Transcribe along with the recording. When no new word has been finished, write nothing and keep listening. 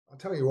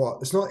tell you what,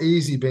 it's not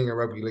easy being a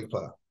rugby league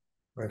player.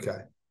 Okay.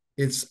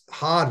 It's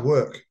hard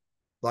work.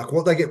 Like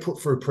what they get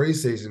put through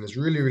preseason is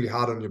really, really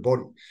hard on your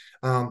body.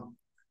 Um,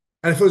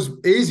 and if it was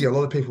easy, a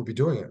lot of people would be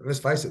doing it. Let's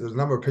face it, there's a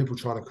number of people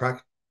trying to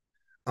crack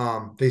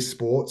these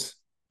sports,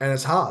 and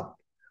it's hard.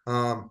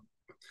 Um,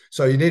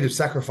 so you need to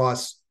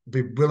sacrifice,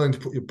 be willing to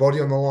put your body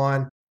on the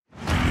line.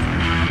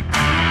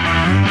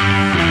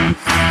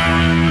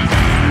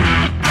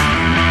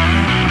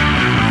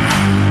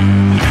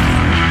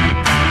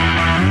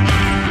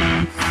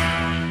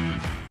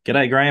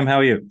 G'day, Graeme. How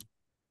are you?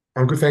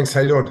 I'm good, thanks.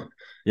 How you doing?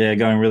 Yeah,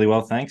 going really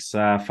well, thanks.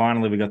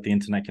 Finally, we got the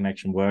internet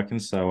connection working,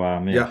 so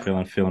yeah,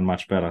 Yeah. feeling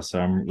much better. So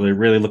I'm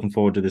really looking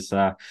forward to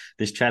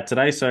this chat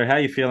today. So, how are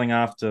you feeling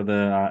after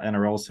the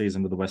NRL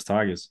season with the West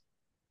Tigers?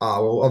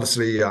 Well,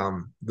 obviously,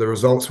 the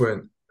results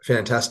weren't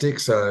fantastic,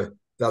 so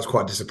that was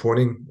quite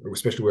disappointing,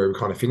 especially where we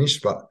kind of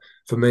finished. But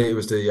for me, it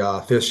was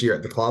the first year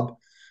at the club,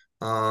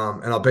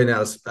 and I've been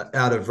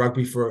out of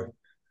rugby for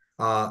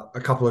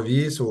a couple of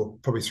years, or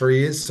probably 3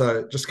 years.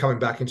 So just coming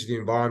back into the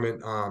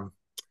environment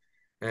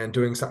and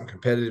doing something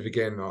competitive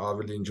again, I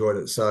really enjoyed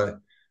it. So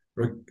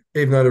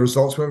even though the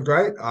results weren't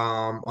great,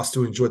 I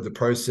still enjoyed the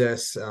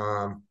process,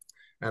 and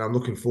I'm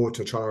looking forward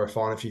to trying to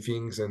refine a few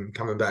things and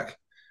coming back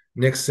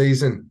next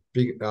season,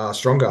 big,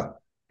 stronger.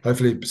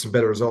 Hopefully, some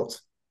better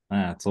results.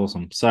 That's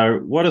awesome. So,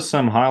 what are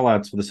some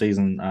highlights for the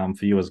season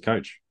for you as a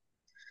coach?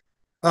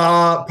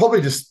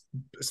 Probably just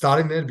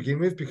starting there to begin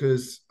with,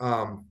 because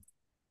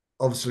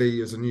obviously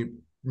there's a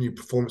new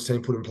performance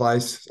team put in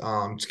place.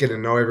 Just getting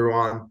to know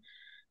everyone.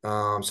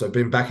 So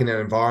being back in that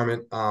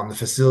environment, the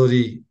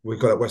facility we've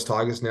got at West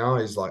Tigers now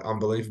is like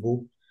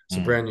unbelievable. It's a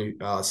Mm. brand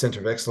new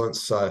center of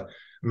excellence. So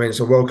I mean, it's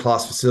a world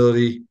class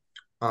facility.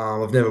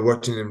 I've never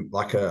worked in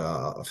like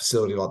a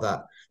facility like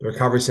that. The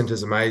recovery center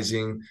is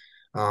amazing.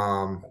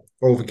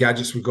 All the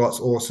gadgets we've got is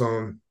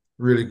awesome.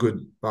 Really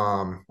good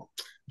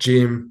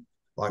gym,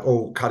 like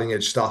all cutting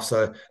edge stuff.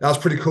 So that was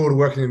pretty cool to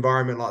work in an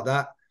environment like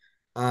that.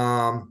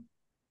 Um,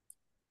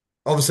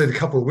 Obviously, the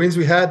couple of wins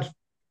we had,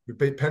 we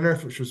beat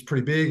Penrith, which was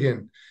pretty big,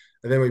 and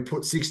then we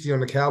put 60 on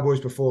the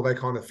Cowboys before they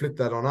kind of flipped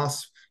that on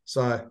us.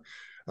 So,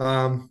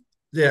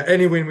 yeah,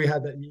 any win we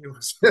had that year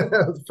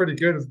was pretty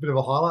good. It was a bit of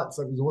a highlight,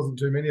 so there wasn't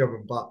too many of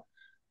them. But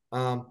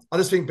I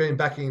just think being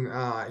back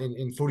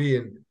in footy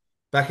and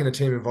back in a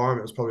team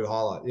environment was probably the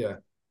highlight.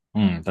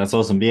 Yeah, That's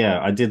awesome. Yeah,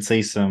 I did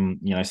see seen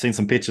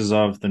some pictures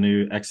of the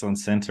new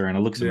Excellence Center, and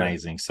it looks yeah,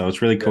 amazing. So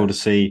it's really cool yeah, to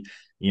see,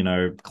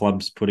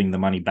 clubs putting the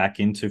money back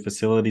into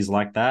facilities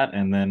like that,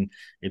 and then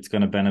it's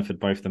going to benefit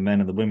both the men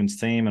and the women's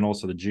team, and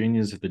also the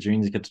juniors if the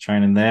juniors get to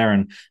train in there,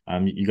 and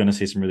you're going to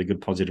see some really good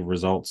positive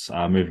results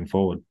moving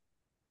forward.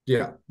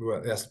 yeah.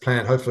 Well, that's the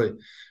plan. Hopefully,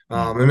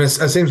 Mm. and it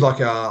seems like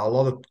a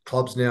lot of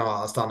clubs now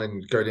are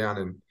starting to go down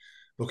and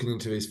looking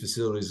into these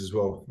facilities as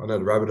well. I know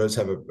the Rabbitohs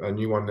have a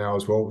new one now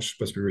as well, which is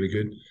supposed to be really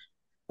good.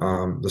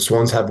 The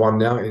Swans have one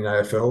now in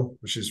AFL,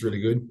 which is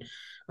really good.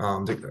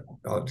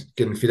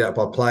 Getting fit out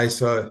by play,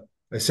 so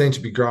they seem to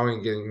be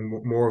growing,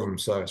 getting more of them.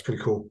 So it's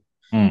pretty cool.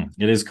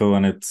 It is cool,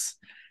 and it's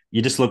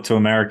you just look to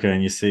America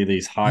and you see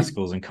these high Ye-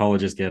 schools and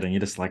colleges getting.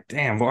 You're just like,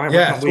 damn, why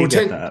Yeah, can't we well,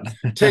 get 10,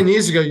 that? 10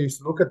 years ago, you used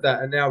to look at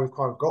that, and now we've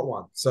kind of got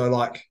one. So,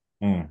 like,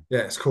 Mm. yeah,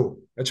 it's cool.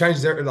 It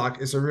changes everything. Like,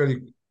 it's a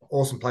really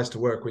awesome place to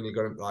work when you've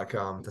got like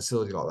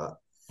facility like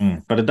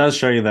that. But it does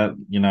show you that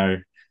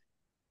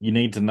you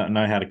need to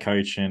know how to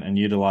coach and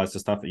utilize the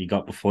stuff that you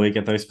got before you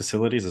get those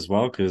facilities as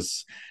well.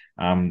 Because,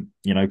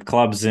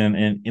 clubs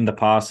in the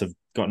past have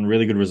gotten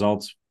really good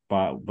results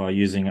by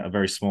using a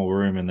very small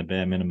room and the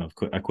bare minimum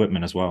of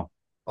equipment as well.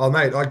 Oh,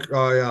 mate,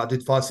 I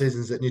did 5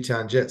 seasons at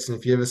Newtown Jets, and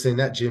if you ever seen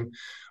that gym,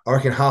 I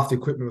reckon half the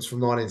equipment was from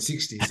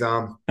 1960s.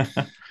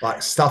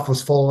 Like stuff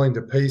was falling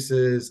to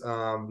pieces,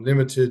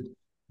 limited.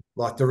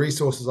 Like the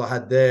resources I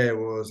had there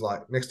was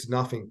like next to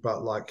nothing,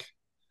 but like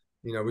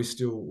we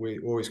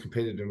always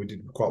competed and we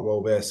did quite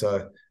well there.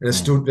 So and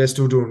Mm, they're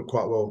still doing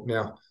quite well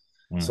now.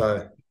 mm,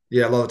 So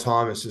yeah, a lot of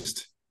time it's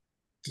just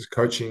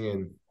coaching,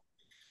 and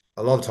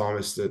a lot of time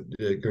it's that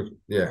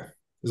yeah.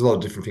 There's a lot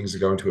of different things that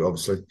go into it,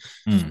 obviously.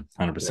 mm,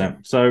 Yeah.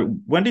 100%. So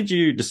when did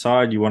you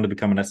decide you wanted to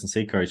become an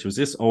S&C coach? Was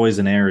this always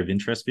an area of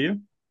interest for you?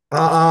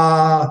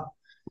 Uh,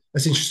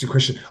 that's an interesting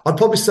question. I'd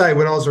probably say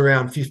when I was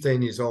around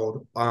 15 years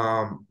old,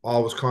 I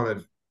was kind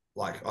of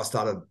like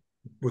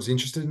was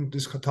interested in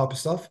this type of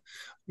stuff.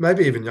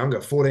 Maybe even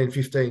younger, 14,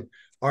 15.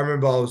 I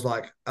remember I was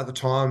like, at the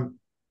time,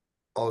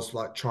 I was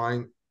like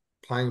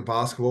playing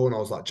basketball, and I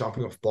was like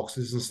jumping off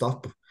boxes and stuff.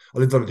 I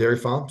lived on a dairy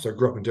farm, so I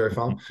grew up in a dairy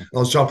farm. And I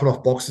was jumping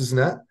off boxes and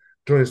that,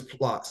 doing this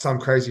like some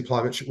crazy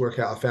plyometric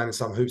workout I found in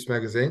some hoops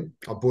magazine.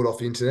 I bought off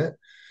the internet.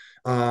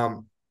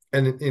 Um,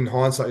 and in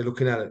hindsight, you're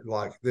looking at it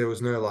like there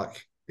was no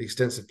like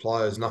extensive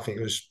plyos, nothing.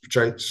 It was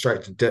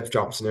straight to depth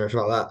jumps and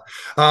everything like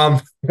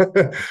that.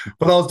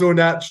 But I was doing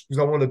that because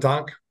I wanted to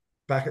dunk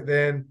back at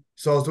then.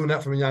 So I was doing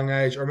that from a young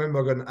age. I remember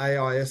I got an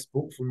AIS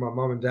book from my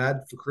mum and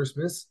dad for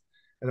Christmas,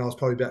 and I was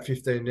probably about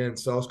 15 then.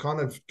 So I was kind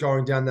of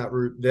going down that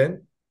route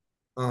then.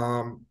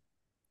 Um,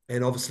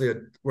 and obviously, I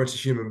went to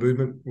human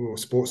movement or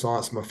sports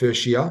science my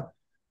first year.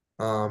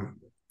 Um,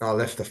 I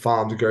left the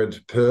farm to go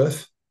to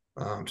Perth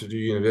to do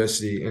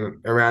university, and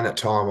around that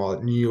time,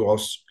 I knew I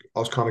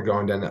was kind of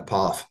going down that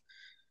path.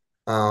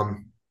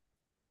 Um,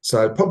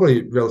 so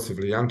probably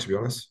relatively young, to be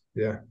honest.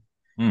 Yeah.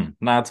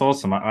 No, it's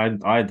awesome.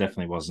 I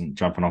definitely wasn't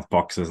jumping off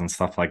boxes and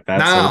stuff like that.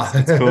 So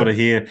Nah. it's cool to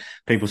hear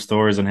people's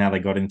stories and how they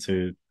got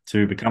into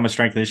to become a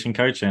strength and conditioning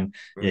coach. And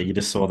yeah, you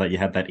just saw that you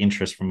had that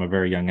interest from a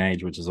very young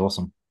age, which is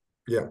awesome.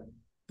 Yeah.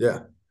 Yeah.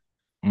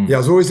 Yeah. Mm, I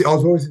was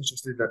always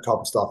interested in that type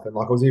of stuff, and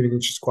like I was even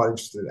quite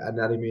interested in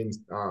anatomy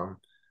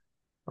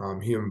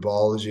and human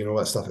biology and all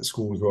that stuff at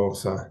school as well.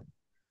 So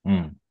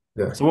mm.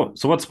 yeah. So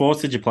what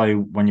sports did you play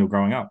when you were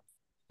growing up?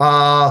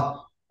 Uh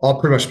I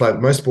pretty much played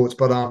most sports,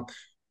 but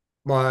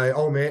my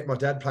old man, my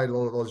dad played a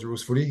lot of Aussie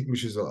rules footy,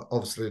 which is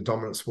obviously a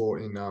dominant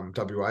sport in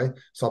WA.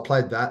 So I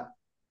played that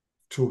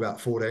till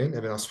about 14,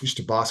 and then I switched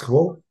to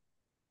basketball,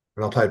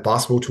 and I played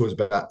basketball till I was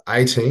about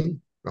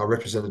 18. I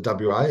represented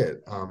WA at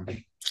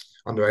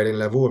under 18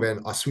 level, and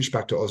then I switched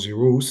back to Aussie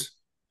rules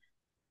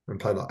and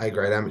played like A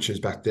grade amateurs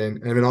back then.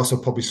 And then also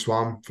probably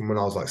swum from when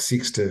I was like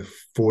 6 to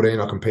 14.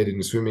 I competed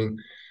in swimming,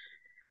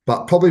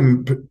 but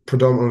probably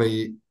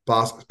predominantly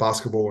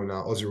basketball and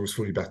Aussie rules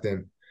footy back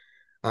then.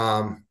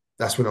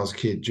 That's when I was a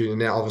kid. Junior.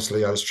 Now,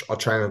 obviously, I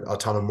train a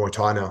ton of Muay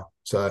Thai now.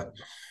 So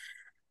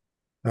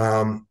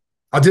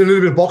I did a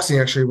little bit of boxing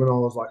actually when I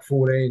was like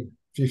 14,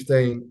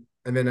 15,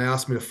 and then they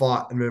asked me to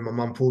fight, and then my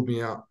mum pulled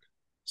me out.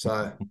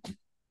 So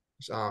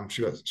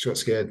she got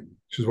scared.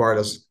 She was worried I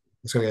was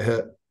going to get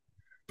hurt.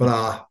 But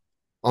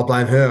I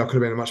blame her. I could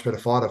have been a much better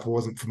fighter if it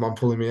wasn't for mum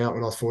pulling me out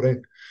when I was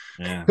 14.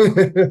 Yeah,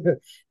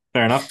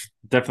 fair enough.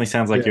 Definitely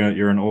sounds like Yeah.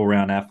 you're an all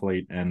round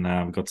athlete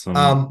and got some.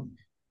 Um,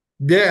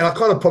 yeah, and I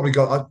kind of probably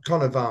got, I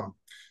kind of,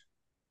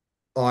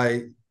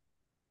 I,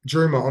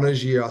 during my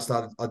honours year,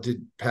 I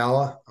did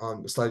power,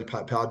 studied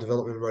power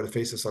development and wrote a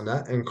thesis on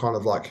that, and kind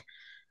of like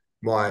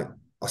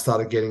I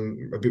started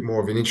getting a bit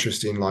more of an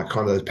interest in like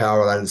kind of the power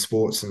related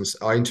sports. And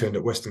I interned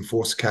at Western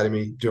Force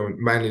Academy doing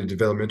mainly the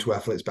developmental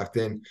athletes back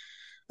then.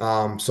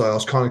 So I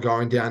was kind of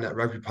going down that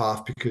rugby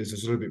path because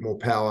there's a little bit more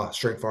power,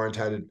 strength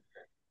orientated.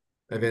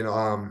 And then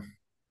I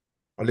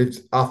lived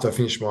after I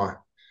finished my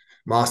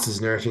masters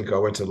and everything. I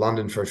went to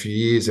London for a few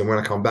years, and when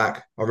I come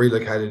back, I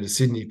relocated to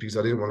Sydney because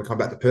I didn't want to come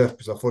back to Perth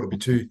because I thought it'd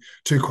be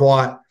too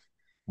quiet.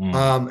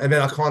 Mm. And then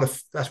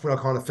that's when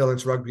I kind of fell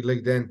into rugby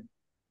league. Then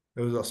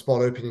there was a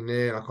spot opening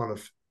there, and I kind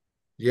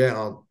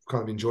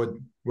of enjoyed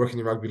working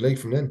in rugby league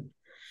from then.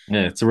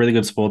 Yeah, it's a really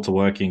good sport to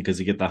work in because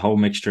you get the whole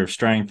mixture of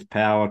strength,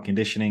 power,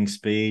 conditioning,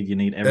 speed. You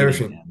need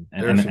everything, Everything,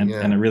 and everything, and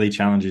yeah, it really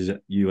challenges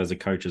you as a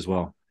coach as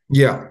well.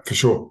 yeah, for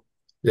sure,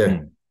 yeah.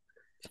 Mm.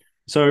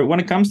 So, when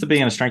it comes to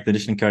being a strength and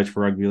conditioning coach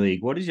for rugby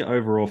league, what is your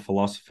overall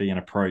philosophy and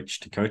approach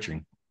to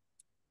coaching?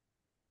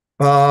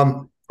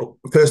 Um,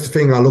 First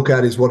thing I look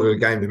at is what are the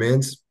game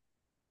demands.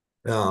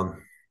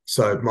 Um,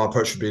 so my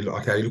approach would be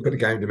okay, look at the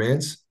game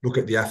demands, look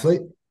at the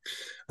athlete,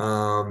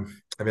 and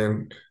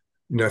then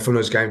from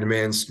those game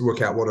demands,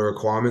 work out what are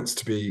requirements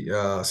to be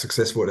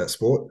successful at that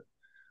sport.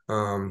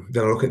 Then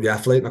I look at the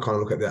athlete and I kind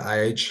of look at their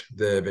age,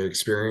 their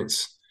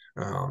experience,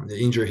 their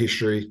injury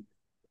history,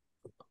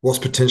 what's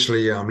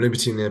potentially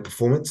limiting their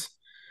performance,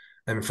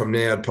 and from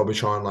there I'd probably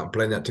try and like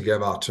blend that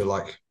together to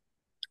like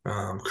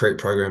create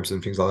programs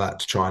and things like that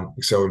to try and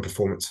excel in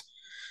performance.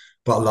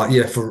 But like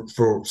yeah, for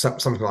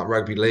something like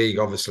rugby league,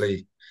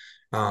 obviously,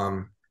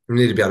 you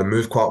need to be able to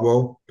move quite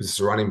well because it's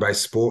a running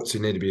based sport. So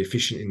you need to be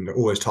efficient in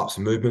all those types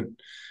of movement.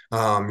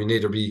 You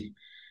need to be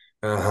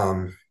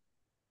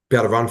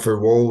able to run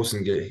through walls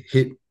and get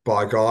hit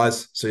by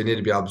guys. So you need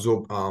to be able to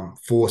absorb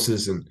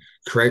forces and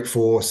create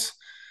force.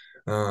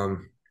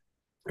 Um,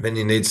 and then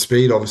you need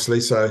speed,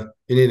 obviously. So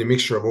you need a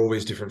mixture of all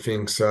these different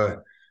things.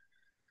 So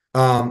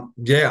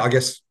yeah, I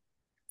guess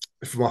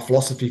for my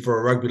philosophy for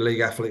a rugby league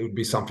athlete would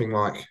be something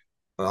like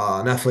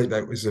an athlete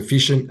that is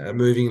efficient at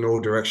moving in all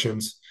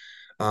directions,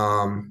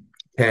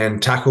 can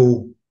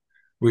tackle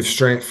with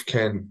strength,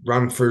 can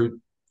run through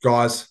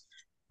guys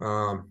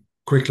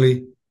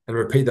quickly and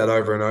repeat that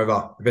over and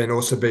over. Then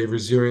also be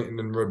resilient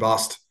and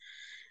robust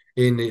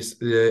in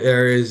the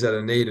areas that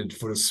are needed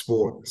for the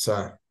sport.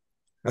 So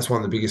that's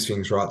one of the biggest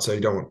things, right? So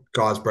you don't want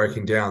guys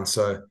breaking down.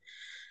 So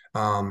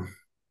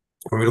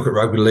when we look at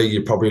rugby league,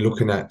 you're probably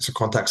looking at it's a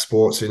contact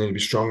sport, so you need to be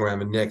strong around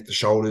the neck, the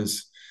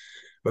shoulders,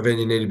 but then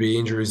you need to be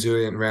injury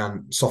resilient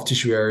around soft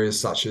tissue areas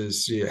such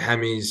as your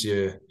hammies,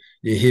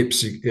 your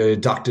hips, your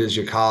adductors,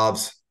 your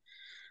calves.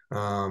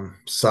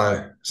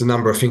 So it's a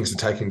number of things to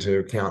take into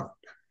account.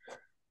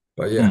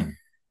 But yeah. Mm.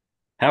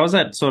 How has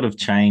that sort of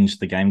changed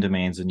the game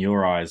demands in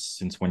your eyes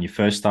since when you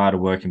first started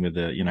working with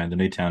the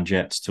Newtown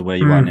Jets to where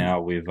you are Mm.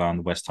 now with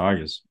the West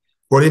Tigers?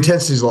 Well, the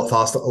intensity is a lot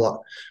faster. A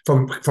lot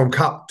from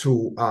cup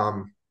to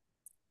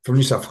from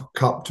New South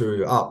Cup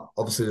to up.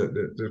 Obviously,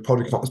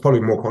 it's probably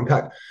more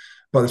contact,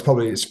 but it's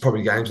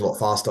probably games a lot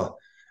faster.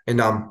 And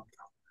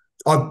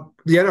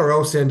the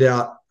NRL send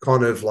out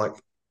kind of like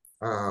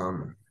they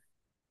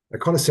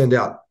kind of send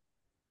out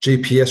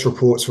GPS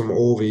reports from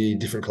all the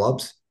different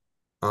clubs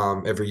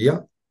every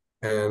year.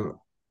 And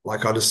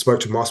like I just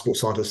spoke to my sports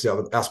scientist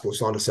our sports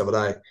scientist the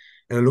other day,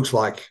 and it looks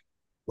like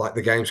like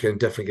the game's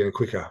definitely getting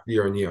quicker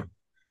year on year.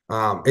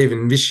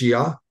 Even this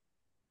year,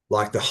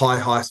 like the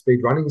high speed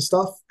running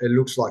stuff, it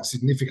looks like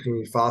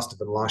significantly faster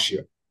than last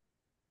year.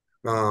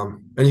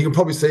 And you can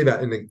probably see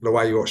that in the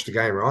way you watch the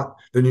game, right?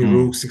 The new Mm.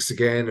 rule six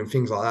again and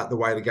things like that. The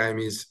way the game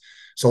is,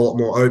 it's a lot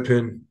more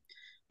open.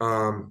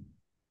 Um,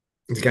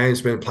 the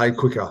game's been played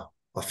quicker,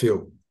 I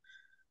feel.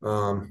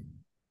 Um,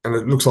 and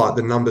it looks like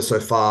the numbers so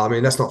far. I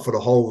mean, that's not for the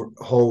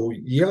whole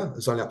year.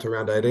 It's only up to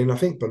around 18, I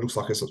think, but it looks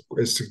like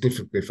it's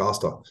significantly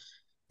faster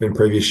than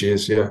previous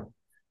years. Yeah.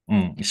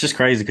 It's just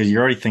crazy because you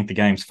already think the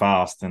game's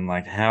fast and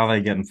like how are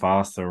they getting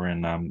faster,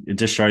 and it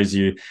just shows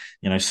you,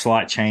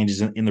 slight changes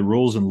in the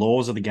rules and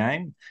laws of the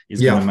game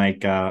is going to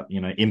Yeah.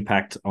 make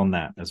impact on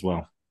that as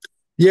well.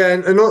 Yeah,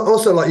 and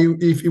also like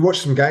if you watch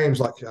some games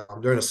like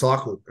they're in a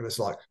cycle and it's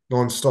like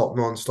non-stop,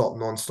 non-stop,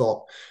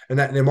 non-stop, and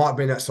that there might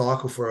be in that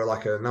cycle for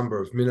like a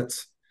number of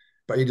minutes,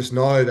 but you just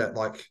know that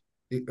like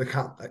they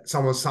can't, like,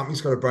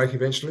 something's got to break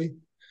eventually,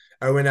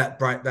 and when that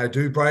break they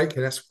do break,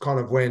 and that's kind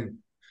of when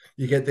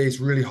you get these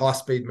really high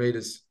speed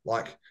meters.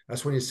 Like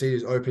that's when you see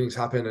these openings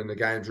happen and the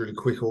game's really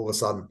quick all of a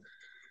sudden.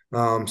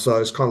 So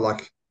it's kind of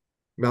like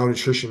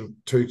malnutrition.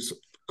 Two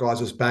guys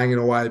just banging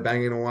away, and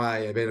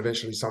then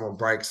eventually someone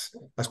breaks.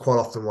 That's quite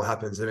often what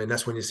happens. I mean,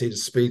 that's when you see the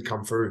speed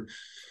come through,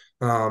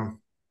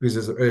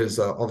 because there's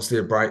obviously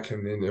a break,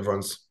 and then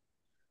everyone's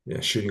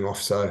shooting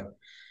off. So,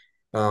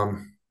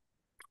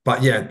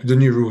 but yeah, the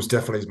new rules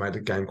definitely has made the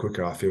game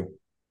quicker, I feel,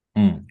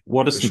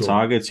 What are for some sure.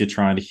 targets you're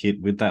trying to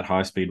hit with that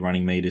high speed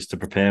running meters to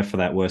prepare for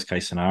that worst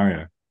case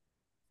scenario?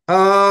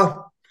 Uh,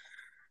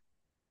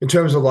 in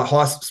terms of like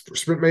high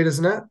sprint meters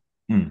and that,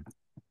 Mm.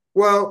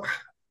 well,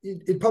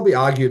 you'd probably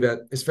argue that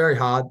it's very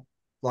hard.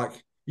 Like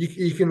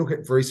you can look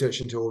at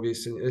research into all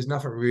this, and there's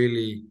nothing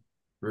really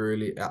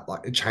out,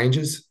 like it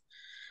changes.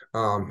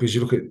 Because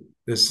you look at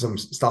there's some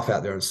stuff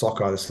out there in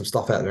soccer, there's some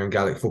stuff out there in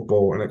Gaelic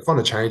football, and it kind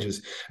of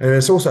changes. And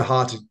it's also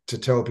hard to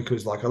tell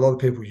because like a lot of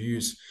people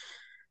use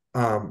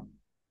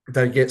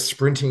they get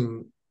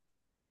sprinting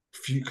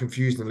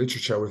confused in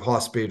literature with high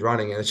speed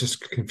running, and it just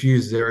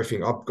confuses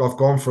everything. I've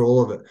gone through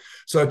all of it.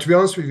 So to be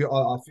honest with you,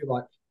 I feel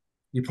like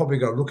you probably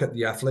got to look at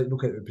the athlete,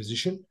 look at the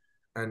position,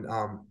 and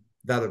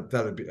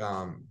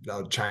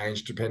that'll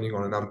change depending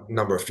on a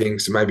number of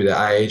things. So maybe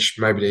their age,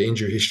 maybe their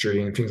injury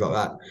history, and things like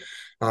that.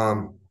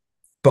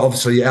 But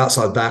obviously, your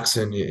outside backs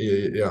and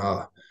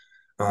your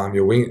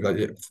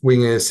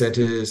wingers,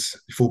 centers,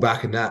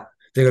 fullback, and that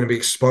they're going to be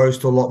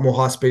exposed to a lot more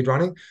high speed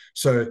running.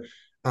 So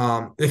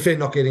if they're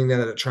not getting that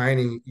at a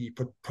training, you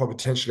probably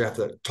potentially have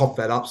to top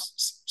that up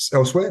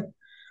elsewhere.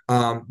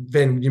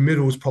 Then your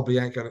middles probably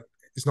ain't going to.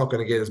 It's not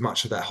going to get as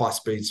much of that high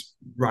speeds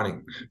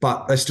running,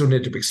 but they still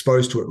need to be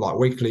exposed to it like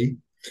weekly,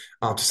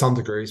 to some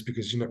degrees,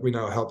 because we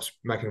know it helps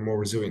making a more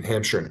resilient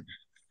hamstring.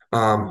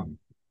 Um,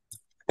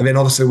 and then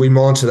obviously we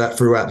monitor that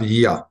throughout the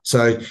year.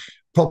 So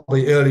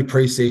probably early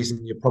preseason,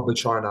 you're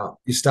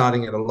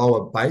starting at a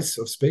lower base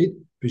of speed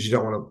because you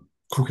don't want to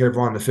cook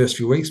everyone the first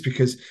few weeks,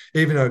 because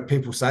even though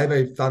people say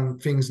they've done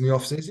things in the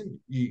off season,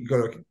 you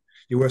got to,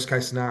 your worst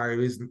case scenario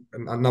is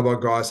a number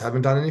of guys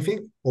haven't done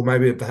anything, or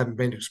maybe if they haven't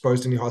been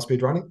exposed to any high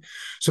speed running.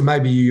 So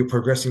maybe you're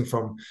progressing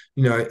from,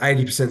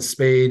 80%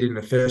 speed in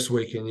the first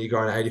week and you're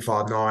going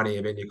 85, 90,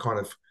 and then you kind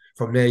of,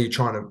 from there, you're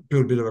trying to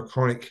build a bit of a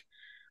chronic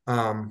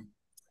um,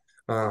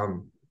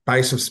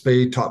 base of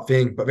speed type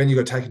thing. But then you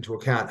got to take into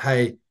account,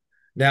 hey,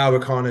 now we're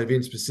kind of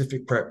in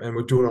specific prep and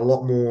we're doing a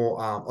lot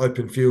more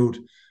open field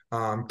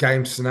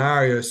game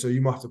scenarios. So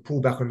you might have to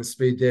pull back on the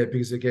speed there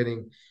because they're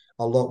getting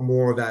a lot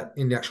more of that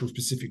in the actual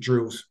specific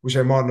drills, which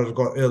they might not have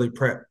got early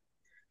prep,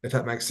 if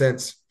that makes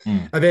sense.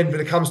 Mm. And then when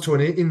it comes to an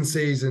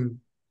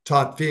in-season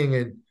type thing,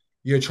 and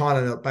you're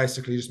trying to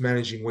basically just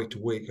managing week to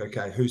week,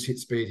 okay, who's hit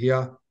speed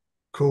here?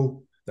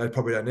 Cool. They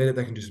probably don't need it.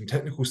 They can do some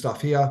technical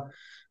stuff here.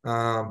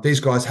 These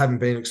guys haven't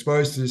been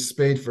exposed to this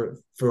speed for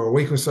a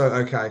week or so.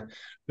 Okay,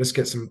 let's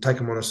take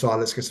them on a side.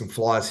 Let's get some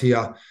flyers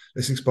here.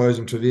 Let's expose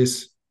them to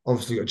this.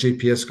 Obviously, got a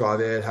GPS guy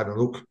there having a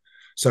look.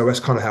 So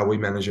that's kind of how we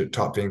manage it,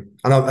 type thing.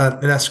 And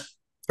that's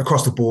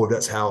across the board.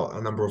 That's how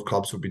a number of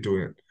clubs would be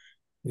doing it.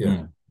 Yeah.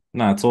 Mm.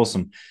 No, it's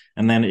awesome.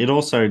 And then it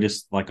also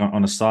just like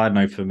on a side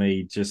note for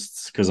me,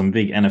 just because I'm a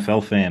big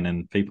NFL fan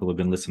and people have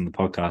been listening to the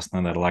podcast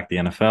know that I like the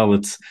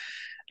NFL.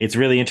 It's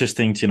really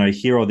interesting to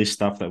hear all this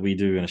stuff that we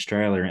do in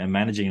Australia and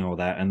managing all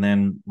that. And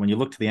then when you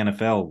look to the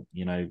NFL,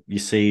 you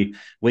see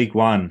week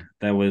one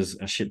there was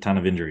a shit ton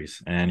of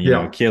injuries and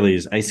Yeah.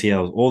 Achilles,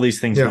 ACLs, all these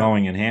things Yeah.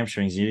 going and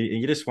hamstrings.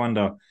 You just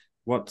wonder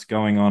what's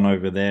going on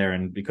over there,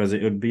 and because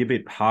it would be a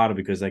bit harder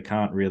because they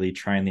can't really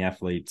train the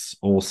athletes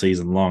all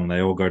season long. They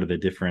all go to their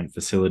different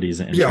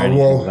facilities and Yeah. training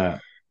and all Well,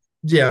 that.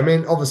 yeah. I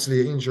mean,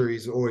 obviously,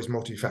 injuries are always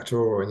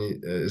multifactorial,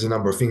 and there's a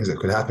number of things that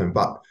could happen.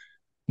 But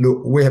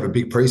look, we have a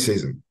big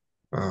preseason,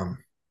 and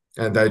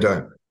they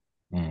don't.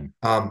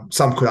 Mm.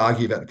 Some could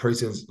argue that the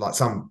preseason's like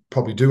some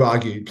probably do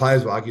argue,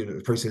 players will argue that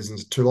the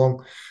preseason's too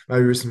long.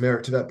 Maybe there's some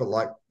merit to that, but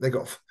like they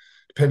got,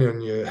 depending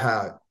on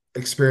how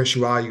experienced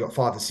you are, you got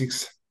 5 to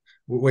 6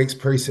 weeks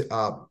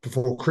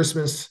before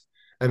Christmas,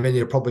 and then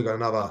you've probably got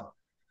another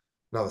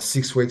another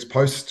 6 weeks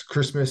post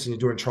Christmas, and you're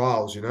doing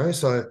trials,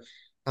 So,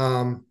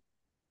 um,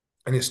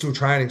 and you're still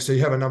training, so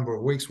you have a number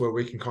of weeks where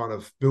we can kind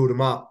of build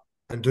them up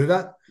and do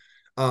that.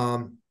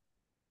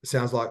 It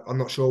sounds like I'm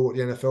not sure what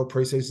the NFL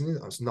preseason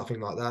is. It's nothing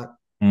like that.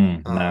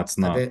 No, it's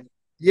not.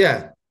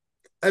 Yeah,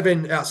 and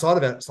then outside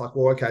of it, it's like,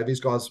 well, okay, these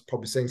guys are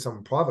probably seeing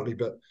someone privately,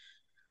 but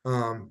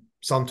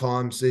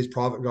sometimes these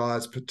private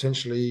guys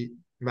potentially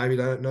maybe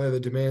don't know the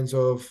demands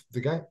of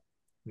the game,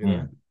 you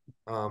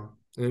know.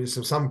 And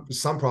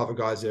some private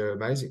guys, they're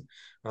amazing.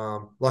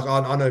 Like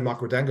I know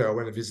Michael Dango. I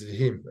went and visited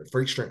him at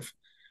Freak Strength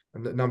a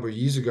number of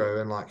years ago,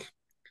 and like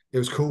it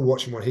was cool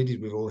watching what he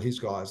did with all his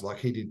guys. Like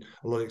he did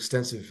a lot of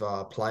extensive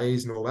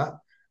plays and all that,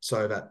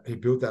 so that he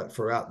built that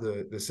throughout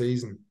the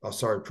season.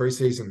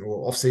 Preseason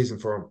or off season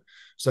for them,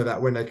 so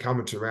that when they come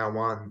into round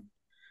one,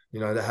 they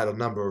had a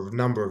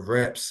number of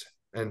reps,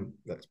 and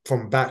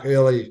from back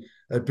early,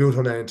 they built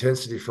on that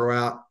intensity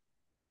throughout,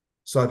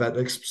 so that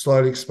they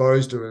slowly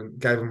exposed them and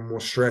gave them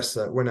more stress.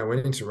 That when they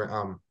went into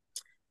the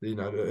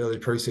early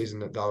preseason,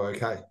 that they were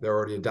okay. They're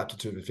already adapted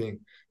to the thing.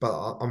 But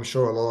I'm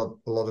sure a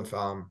lot of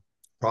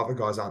private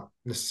guys aren't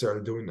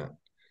necessarily doing that.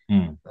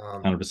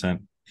 100%.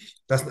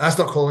 That's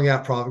not calling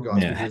out private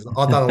guys, Yeah. because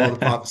I've done a lot of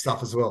private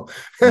stuff as well.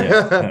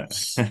 Yeah.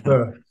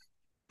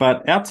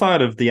 But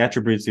outside of the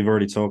attributes you've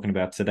already talking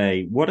about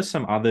today, what are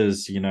some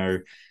others,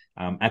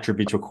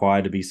 attributes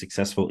required to be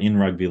successful in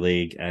rugby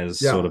league as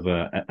sort of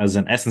as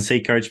an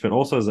S&C coach, but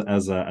also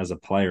as a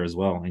player as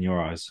well, in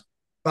your eyes?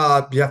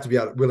 You have to be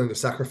willing to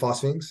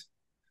sacrifice things,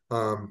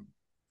 for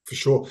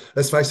sure.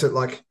 Let's face it,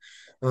 like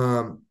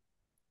a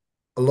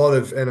lot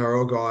of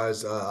NRL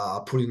guys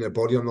are putting their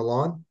body on the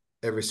line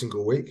every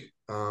single week.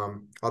 I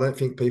don't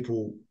think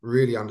people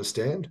really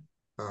understand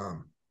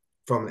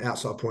from an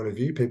outside point of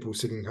view, people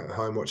sitting at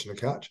home watching the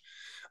couch.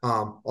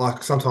 I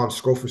sometimes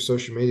scroll through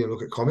social media and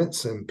look at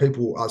comments, and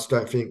people I just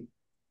don't think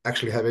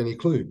actually have any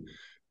clue.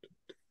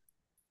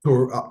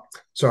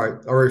 Sorry,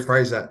 I'll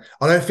rephrase that.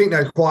 I don't think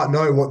they quite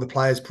know what the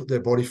players put their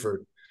body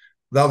through.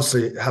 They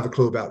obviously have a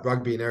clue about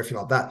rugby and everything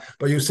like that,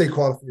 but you'll see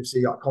quite a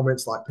few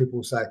comments like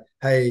people say,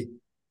 hey,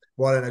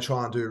 why don't they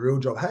try and do a real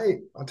job?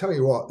 Hey, I'll tell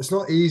you what, it's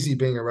not easy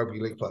being a rugby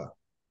league player.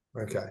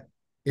 Okay.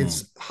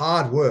 It's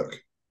hard work.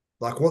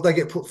 Like what they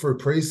get put through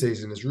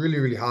preseason is really,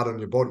 really hard on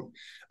your body.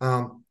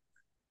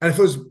 And if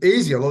it was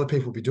easy, a lot of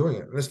people would be doing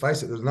it. Let's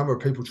face it, there's a number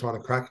of people trying to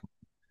crack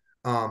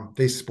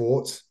these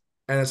sports,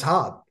 and it's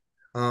hard.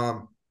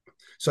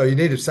 So you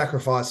need to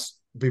sacrifice,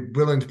 be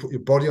willing to put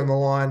your body on the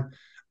line.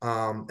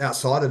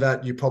 Outside of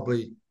that, you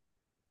probably,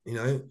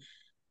 they're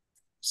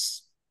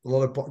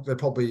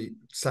probably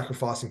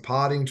sacrificing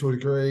partying to a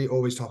degree,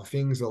 all these type of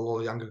things that a lot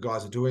of younger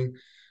guys are doing.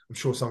 I'm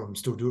sure some of them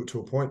still do it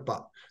to a point,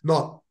 but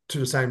not to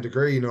the same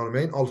degree, you know what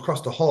I mean?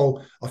 Across the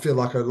whole, I feel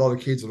like a lot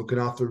of kids are looking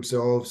after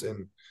themselves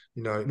and,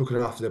 looking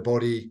after their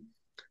body.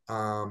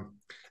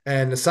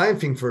 And the same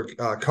thing for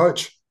a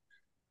coach.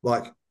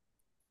 Like,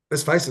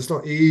 let's face it, it's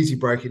not easy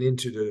breaking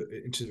into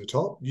the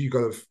top. You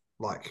got to,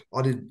 like,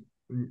 I did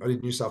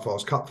New South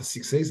Wales Cup for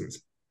 6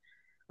 seasons.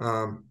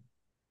 And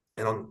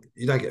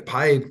you don't get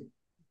paid.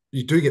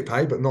 You do get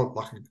paid, but not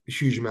like a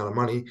huge amount of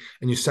money.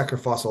 And you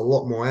sacrifice a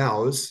lot more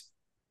hours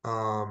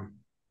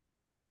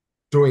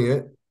doing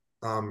it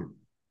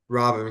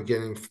rather than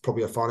getting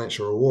probably a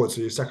financial reward. So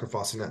you're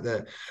sacrificing that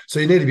there. So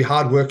you need to be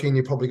hardworking.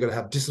 You're probably got to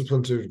have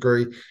discipline to a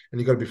degree, and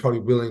you've got to be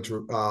probably willing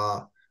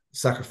to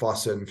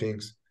sacrifice certain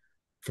things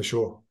for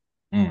sure.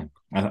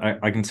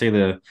 I can see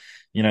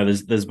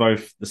there's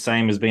both the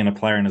same as being a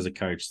player and as a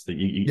coach, that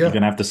you're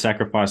going to have to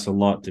sacrifice a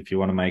lot if you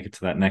want to make it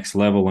to that next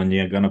level, and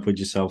you're going to put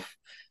yourself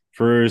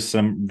through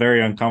some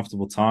very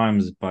uncomfortable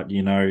times, but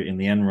in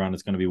the end run,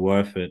 it's going to be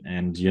worth it.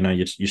 And,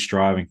 you're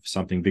striving for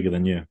something bigger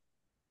than you.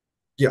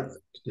 Yeah,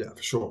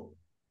 for sure.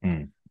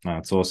 No,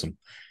 it's awesome.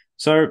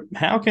 So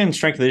how can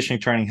strength and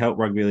conditioning training help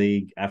rugby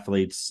league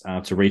athletes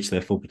to reach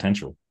their full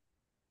potential?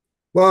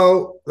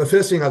 Well, the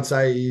first thing I'd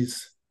say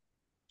is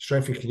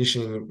strength and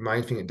conditioning, the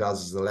main thing it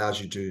does is it allows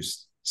you to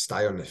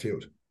stay on the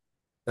field.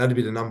 That'd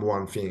be the number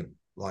one thing.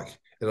 Like,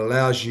 it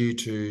allows you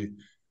to,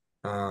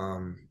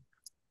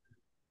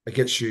 it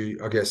gets you,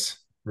 I guess,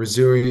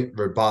 resilient,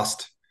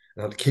 robust,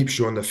 and it keeps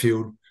you on the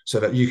field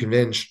so that you can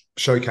then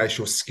showcase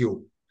your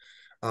skill.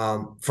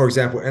 For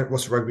example,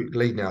 what's the rugby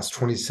league now? It's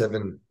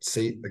 27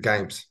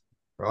 games,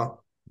 right?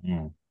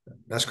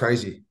 That's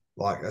crazy.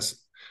 Like,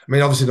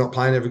 obviously not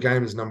playing every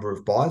game, there's a number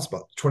of byes,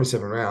 but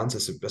 27 rounds,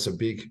 that's a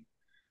big,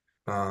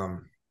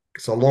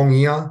 it's a long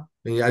year.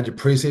 Then you add your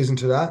preseason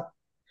to that.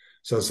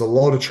 So it's a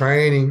lot of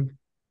training,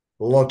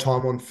 a lot of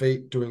time on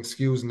feet, doing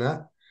skills and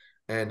that.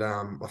 And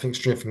I think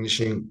strength and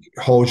conditioning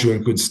holds you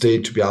in good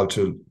stead to be able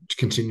to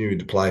continue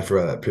to play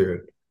throughout that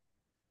period.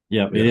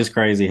 Yeah, it is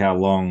crazy how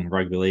long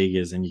rugby league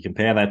is, and you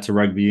compare that to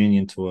rugby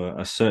union to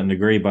a certain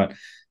degree. But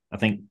I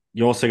think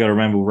you also got to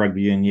remember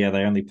rugby union, yeah,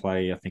 they only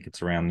play, I think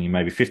it's around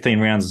maybe 15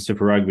 rounds in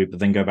Super Rugby, but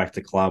then go back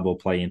to club or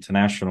play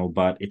international.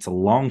 But it's a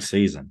long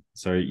season.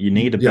 So you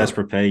need to best Yeah,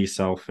 prepare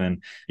yourself.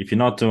 And if you're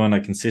not doing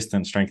a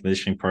consistent strength and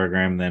conditioning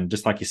program, then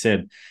just like you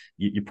said,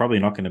 you're probably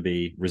not going to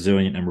be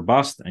resilient and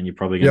robust, and you're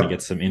probably going to yeah,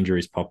 get some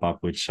injuries pop up,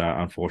 which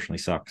unfortunately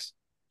sucks.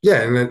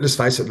 yeah. And then let's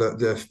face it,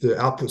 the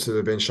outputs that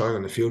have been showing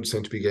on the field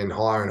seem to be getting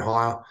higher and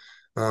higher.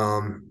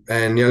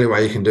 And the only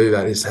way you can do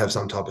that is to have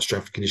some type of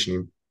strength and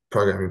conditioning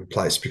program in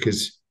place.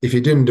 Because if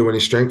you didn't do any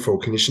strength or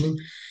conditioning,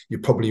 you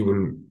probably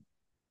wouldn't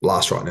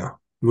last right now.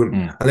 You wouldn't,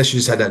 Mm, unless you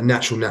just had that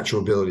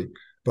natural ability.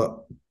 But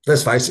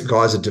let's face it,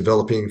 guys are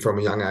developing from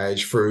a young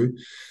age through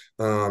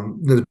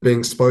they're being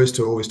exposed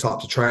to all these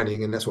types of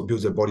training, and that's what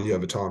builds their body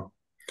over time.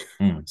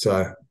 mm,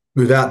 So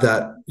without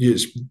that,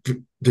 it's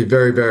be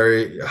very,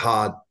 very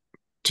hard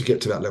to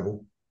get to that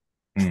level.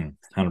 100%.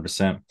 I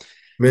mean,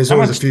 there's How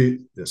always a much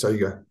few. So you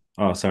go.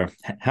 Oh, sorry.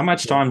 How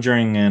much Yeah. time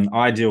during an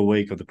ideal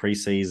week of the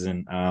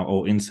preseason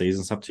or in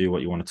season, it's up to you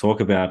what you want to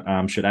talk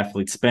about, should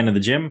athletes spend in the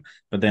gym,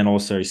 but then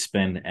also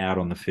spend out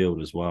on the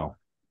field as well?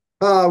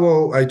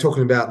 Well, are you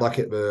talking about like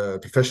at the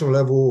professional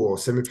level or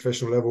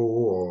semi-professional level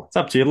or? It's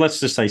up to you. Let's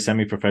just say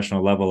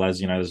semi-professional level, as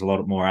you know, there's a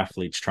lot more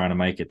athletes trying to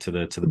make it to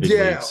the big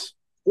Yeah, leagues.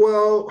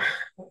 well,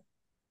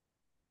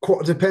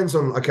 quite depends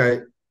on,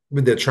 okay,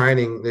 with their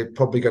training, they're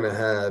probably going to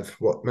have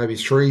what, maybe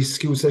 3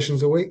 skill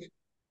sessions a week,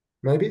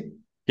 maybe?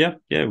 Yeah,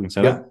 yeah, we can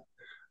say that.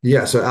 Yeah.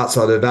 Yeah. So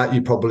outside of that,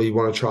 you probably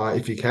want to try,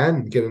 if you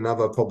can, get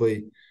another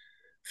probably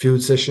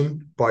field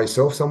session by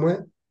yourself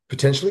somewhere,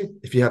 potentially,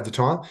 if you have the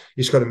time.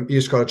 You just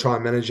got to try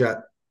and manage that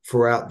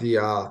throughout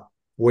the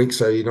week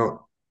so you're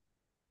not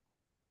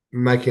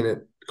making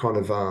it kind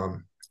of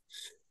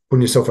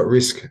putting yourself at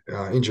risk,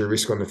 injury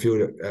risk on the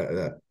field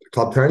at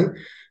club training.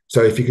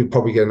 So if you could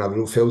probably get another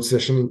little field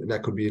session,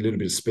 that could be a little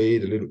bit of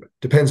speed, a little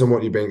depends on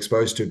what you're being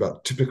exposed to,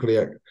 but typically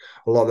a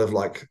lot of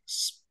like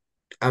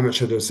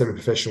amateur to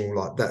semi-professional,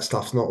 like that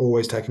stuff's not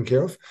always taken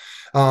care of.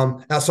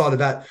 Outside of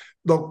that,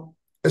 look,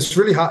 it's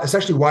really hard. It's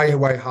actually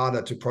way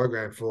harder to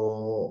program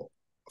for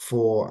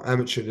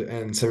amateur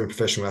and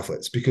semi-professional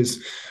athletes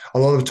because a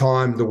lot of the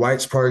time the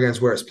weights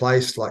programs where it's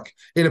placed, like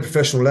in a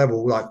professional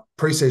level, like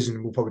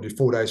preseason, we'll probably do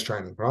 4 days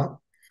training, right?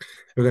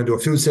 We're going to do a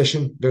field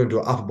session. We're going to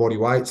do upper body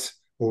weights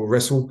or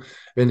wrestle.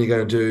 Then you're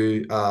going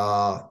to do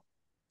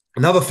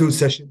another field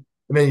session,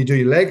 and then you do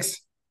your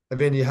legs, and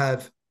then you're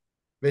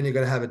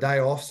going to have a day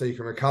off so you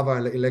can recover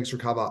and let your legs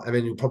recover, and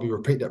then you'll probably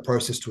repeat that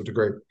process to a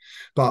degree.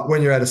 But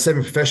when you're at a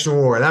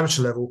semi-professional or an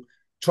amateur level,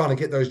 trying to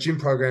get those gym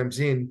programs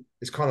in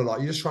is kind of like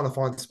you're just trying to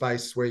find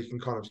space where you can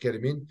kind of get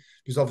them in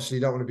because obviously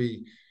you don't want to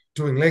be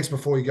doing legs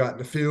before you go out in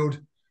the field.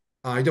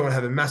 You don't want to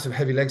have a massive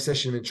heavy leg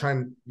session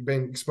and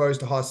being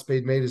exposed to high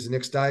speed meters the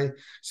next day.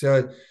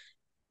 So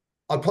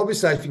I'd probably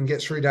say if you can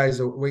get 3 days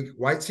a week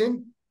weights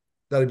in,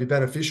 that'd be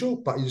beneficial,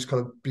 but you just got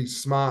to be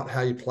smart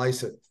how you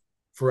place it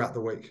throughout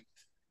the week.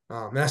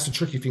 And that's the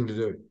tricky thing to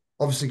do.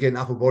 Obviously, getting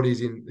upper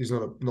bodies in is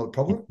not a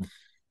problem,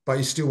 but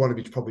you still want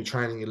to be probably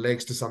training your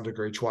legs to some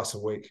degree twice a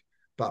week.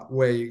 But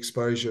where you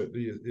expose your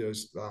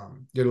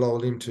lower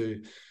limb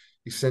to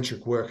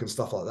eccentric work and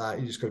stuff like that,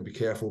 you just got to be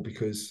careful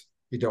because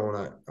you don't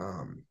want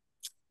to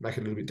make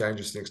it a little bit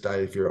dangerous the next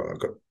day if you've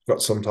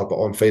got some type of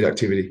on-feed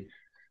activity.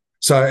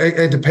 So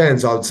it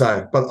depends, I would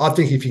say. But I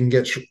think if you can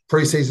get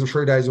pre-season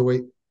 3 days a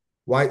week,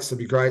 weights, that'd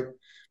be great.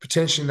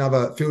 Potentially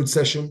another field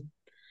session,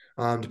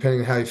 depending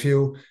on how you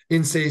feel.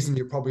 In season,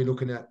 you're probably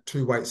looking at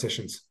 2 weight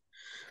sessions.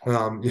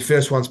 Your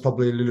first one's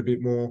probably a little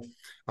bit more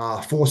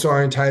force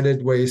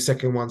orientated, where your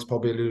second one's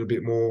probably a little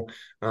bit more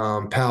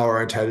power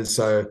orientated.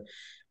 So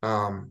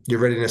your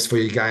readiness for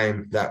your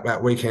game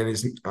that weekend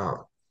is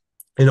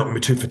you're not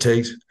going to be too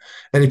fatigued,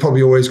 and you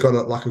probably always got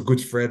like a good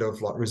thread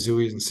of like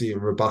resiliency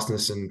and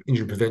robustness and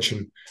injury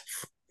prevention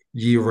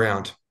year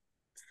round,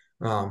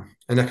 and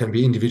that can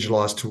be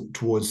individualized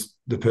towards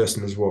the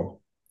person as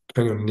well,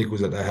 depending on the niggles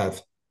that they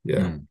have. Yeah.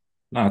 Mm.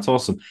 No, it's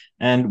awesome.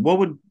 And what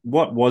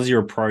was your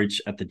approach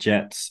at the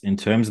Jets in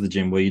terms of the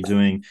gym? Were you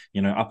doing,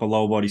 upper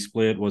lower body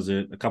split? Was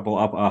it a couple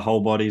upper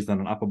whole bodies, then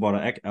an upper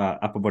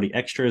body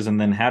extras,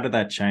 and then how did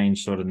that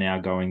change sort of now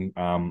going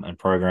and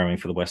programming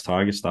for the West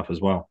Tigers stuff as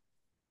well?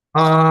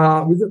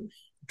 I'm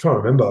trying to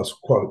remember. It was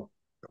quite a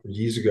couple of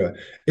years ago.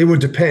 It would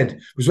depend. It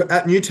was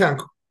at Newtown.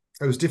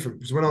 It was different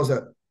because when I was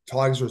at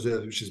Tigers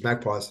Reserve, which is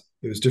Magpies,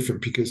 it was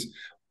different because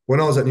when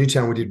I was at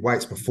Newtown, we did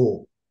weights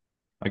before.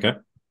 Okay.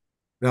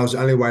 That was the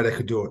only way they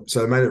could do it.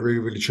 So it made it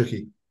really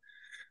tricky.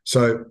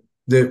 So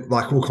they're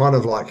like we're kind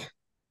of like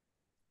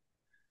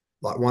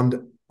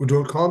we're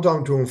doing kind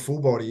of doing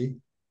full body,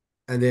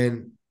 and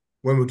then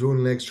when we're doing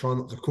legs, trying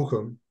not to cook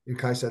them in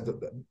case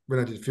when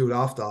I did field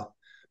after.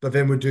 But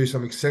then we'd do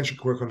some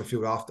eccentric work on the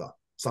field after,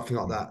 something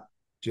like that.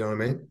 Do you know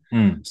what I mean?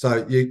 Mm.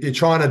 So you're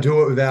trying to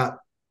do it without,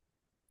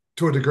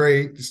 to a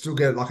degree, to still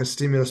get like a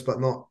stimulus,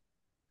 but not.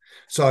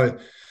 So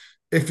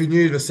if you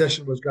knew the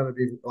session was going to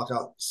be like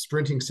a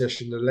sprinting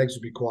session, the legs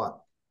would be quite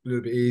a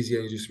little bit easier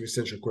and you do some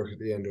eccentric work at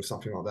the end or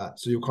something like that.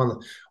 So you're kind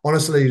of,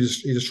 honestly, you're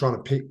just trying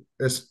to pick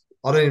this.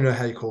 I don't even know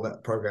how you call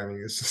that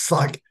programming. It's just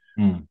like,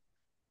 Mm.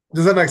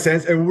 Does that make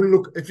sense? It wouldn't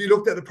look, if you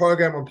looked at the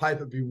program on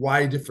paper, it'd be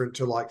way different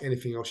to like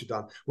anything else you've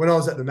done. When I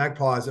was at the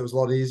Magpies, it was a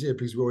lot easier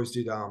because we always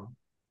did um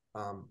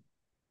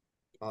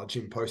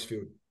gym post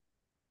field.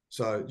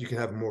 So you can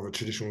have more of a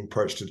traditional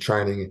approach to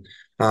training.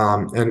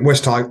 And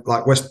West High,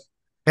 like West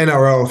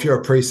NRL, if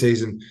you're a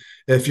preseason,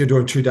 if you're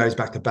doing 2 days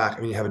back to back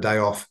and you have a day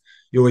off,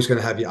 you're always going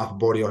to have your upper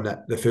body on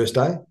that the first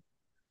day.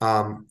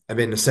 And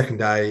then the second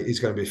day is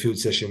going to be a field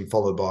session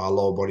followed by a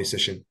lower body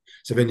session.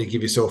 So then you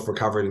give yourself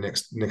recovery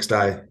the next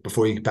day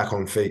before you get back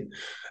on feet.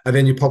 And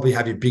then you probably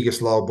have your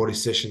biggest lower body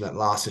session that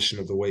last session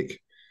of the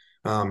week.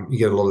 You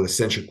get a lot of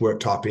eccentric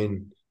work type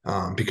in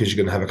because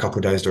you're going to have a couple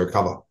of days to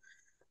recover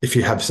if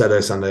you have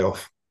Saturday, Sunday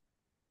off.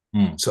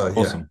 So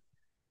Awesome.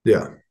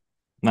 yeah.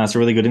 No, it's a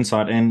really good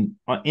insight. And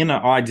in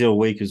an ideal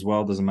week as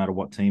well, doesn't matter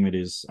what team it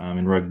is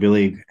in rugby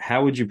league,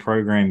 how would you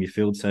program your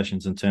field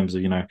sessions in terms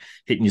of,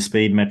 hitting your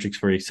speed metrics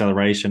for your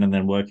acceleration and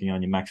then working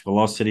on your max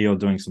velocity or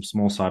doing some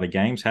small-sided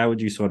games? How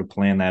would you sort of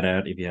plan that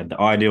out if you had the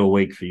ideal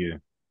week for you?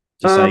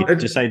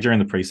 Just say during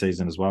the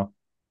preseason as well.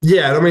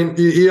 Yeah, I mean,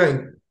 you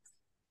don't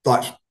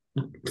like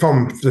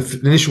from the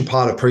initial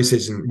part of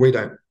preseason, we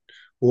don't.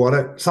 Well,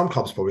 I don't. Some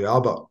clubs probably are,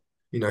 but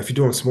if you're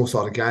doing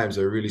small-sided games,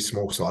 they're really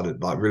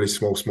small-sided, like really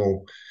small,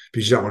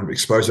 because you don't want to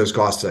expose those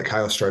guys to that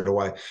chaos straight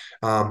away.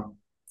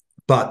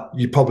 But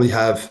you probably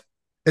have.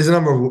 There's a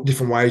number of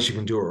different ways you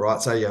can do it,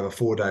 right? Say you have a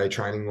 4-day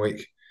training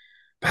week.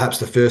 Perhaps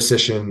the first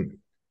session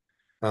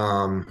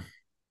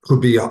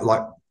could be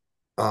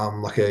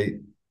like a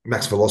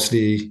max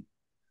velocity,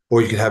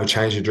 or you could have a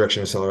change of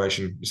direction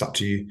acceleration. It's up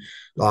to you.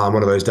 One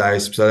of those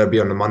days. So that'll be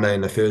on the Monday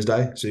and the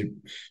Thursday. So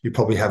you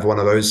probably have one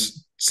of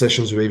those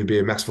sessions will either be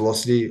a max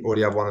velocity or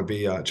the other one would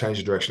be a change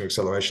of direction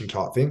acceleration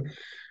type thing.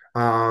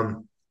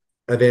 And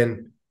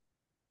then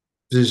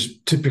there's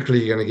typically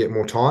you're going to get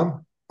more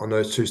time on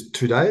those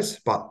two days,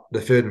 but the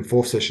third and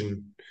fourth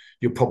session,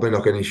 you're probably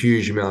not getting a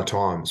huge amount of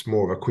time. It's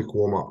more of a quick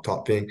warm-up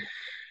type thing.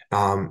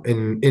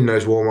 In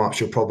those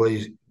warm-ups,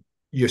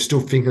 you're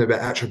still thinking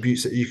about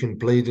attributes that you can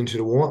bleed into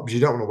the warm-up because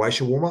you don't want to waste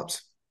your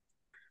warm-ups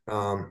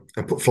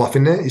and put fluff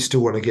in there. You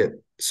still want to get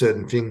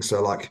certain things.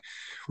 So like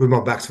with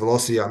my max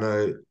velocity, I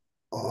know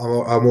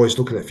I'm always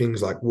looking at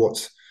things like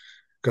what's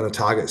going to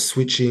target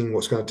switching,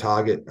 what's going to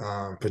target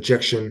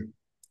projection,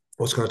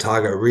 what's going to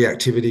target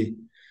reactivity.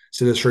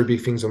 So there's 3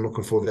 big things I'm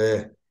looking for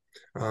there.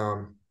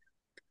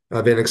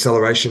 Then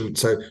acceleration.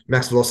 So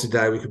max velocity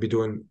day, we could be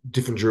doing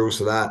different drills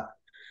for that.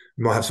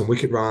 You might have some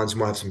wicket runs, you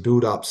might have some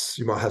build-ups,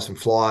 you might have some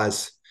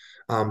flies,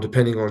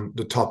 depending on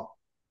the top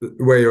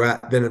where you're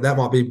at. Then that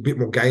might be a bit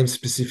more game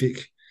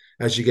specific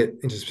as you get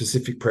into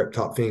specific prep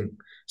type thing.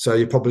 So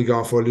you're probably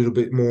going for a little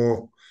bit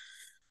more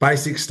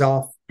basic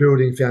stuff,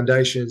 building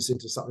foundations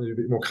into something a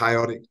little bit more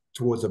chaotic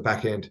towards the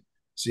back end.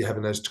 So you're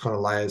having those kind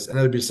of layers. And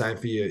it'll be the same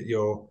for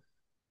your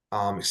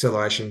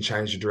acceleration,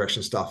 change of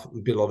direction stuff.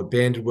 There'll be a lot of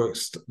banded work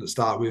that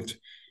start with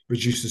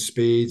reduce the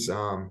speeds,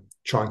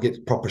 try and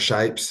get proper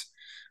shapes,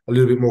 a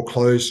little bit more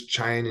closed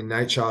chain in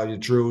nature, your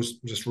drills,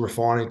 just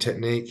refining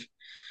technique.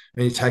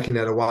 And you're taking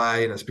that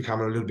away and it's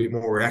becoming a little bit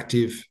more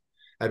reactive.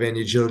 And then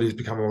your agility is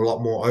becoming a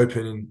lot more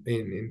open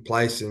in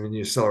place. And then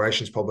your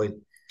acceleration is probably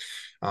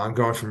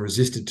going from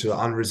resisted to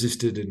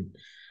unresisted, and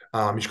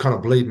you're kind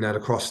of bleeding that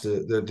across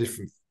the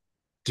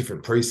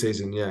different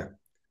preseason, yeah.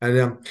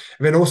 And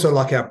then also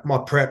like my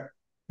prep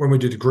when we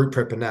do the group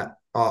prep and that,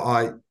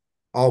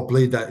 I'll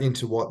bleed that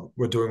into what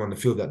we're doing on the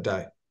field that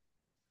day.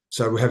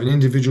 So we have an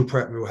individual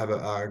prep and we'll have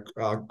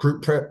a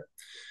group prep.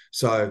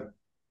 So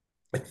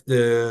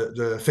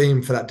the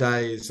theme for that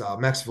day is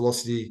max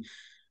velocity.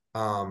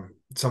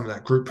 Some of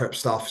that group prep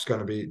stuff is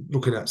going to be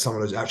looking at some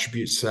of those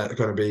attributes that are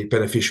going to be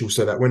beneficial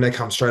so that when they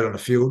come straight on the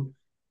field,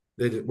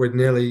 we're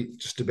nearly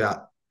just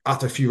about,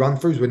 after a few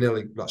run-throughs, we're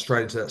nearly like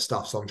straight into that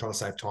stuff. So I'm trying to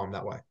save time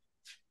that way.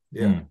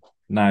 Yeah.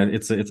 No,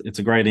 it's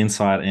a great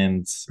insight,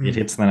 and it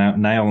hits the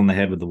nail on the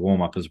head with the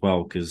warm-up as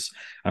well, because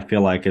I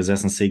feel like as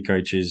S&C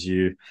coaches,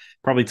 you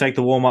probably take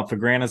the warm-up for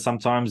granted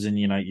sometimes, and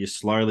you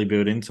slowly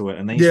build into it,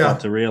 and then you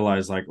start to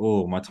realize like,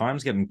 oh, my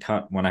time's getting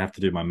cut when I have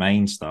to do my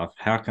main stuff.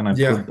 How can I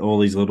put all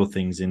these little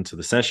things into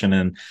the session?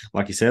 And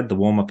like you said, the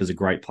warm-up is a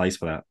great place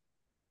for that.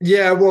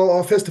 Yeah,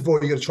 well, first of all,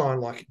 you got to try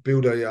and like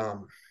build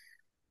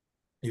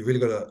you really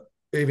got to,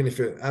 even if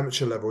you're at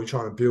amateur level, you're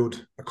trying to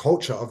build a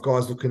culture of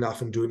guys looking up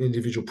and doing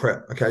individual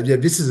prep. Okay, yeah,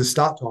 this is a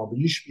start time, but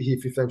you should be here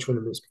 15, 20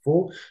 minutes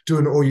before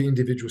doing all your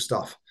individual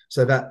stuff.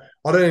 So that,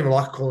 I don't even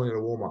like calling it a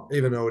warm-up,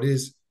 even though it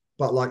is,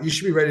 but like you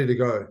should be ready to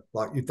go.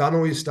 Like you've done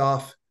all your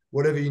stuff,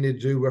 whatever you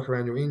need to do, work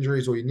around your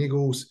injuries or your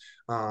niggles,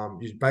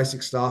 your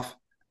basic stuff.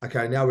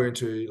 Okay, now we're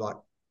into like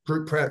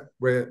group prep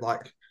where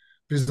like,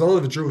 because a lot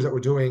of the drills that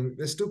we're doing,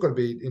 they're still got to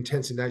be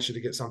intense in nature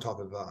to get some type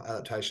of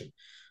adaptation.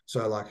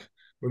 So like,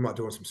 we might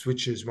do some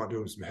switches, we might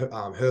do some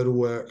hurdle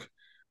work,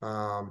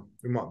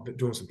 we might be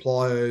doing some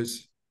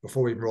plyos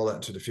before we even roll out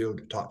into the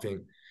field type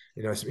thing.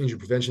 Some injury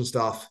prevention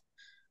stuff.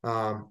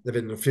 Then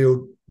in the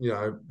field,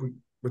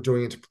 we're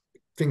doing into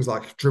things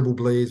like dribble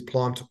bleeds,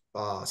 plime,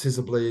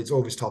 scissor bleeds,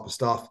 all this type of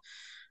stuff.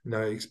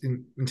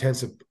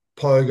 Intensive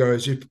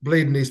pogos. You're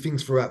bleeding these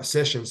things throughout the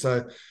session.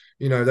 So,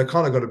 they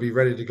kind of got to be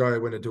ready to go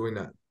when they're doing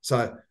that.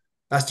 So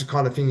that's the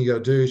kind of thing you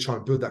got to do, try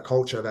and build that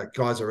culture that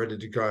guys are ready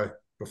to go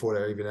before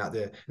they're even out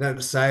there. And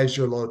that saves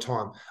you a lot of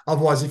time.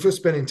 Otherwise, if you're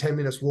spending 10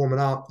 minutes warming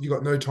up, you've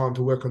got no time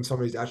to work on some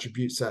of these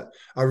attributes that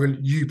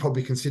you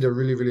probably consider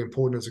really, really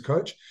important as a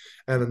coach.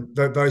 And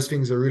those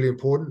things are really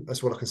important.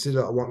 That's what I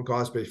consider. I want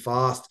guys to be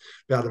fast,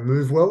 be able to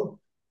move well.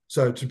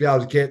 So to be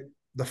able to get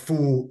the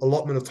full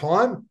allotment of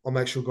time, I'll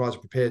make sure guys are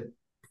prepared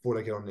before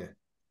they get on there.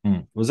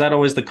 Was that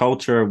always the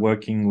culture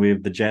working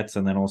with the Jets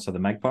and then also the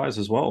Magpies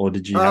as well? Or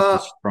did you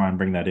have to try and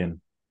bring that in?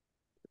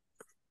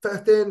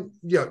 But then,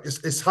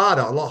 it's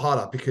harder, a lot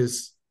harder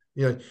because,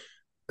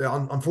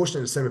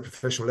 unfortunately, at the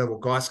semi-professional level,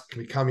 guys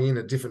can be coming in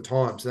at different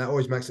times, and that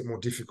always makes it more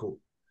difficult.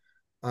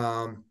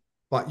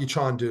 But you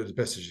try and do it as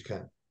best as you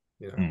can.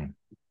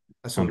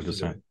 That's all 100%. We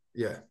can do.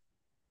 Yeah.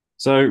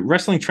 So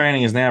wrestling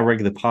training is now a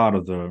regular part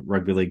of the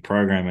rugby league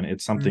program, and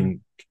it's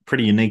something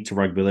pretty unique to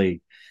rugby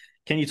league.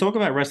 Can you talk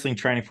about wrestling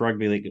training for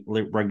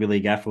rugby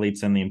league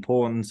athletes and the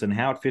importance and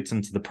how it fits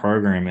into the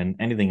program and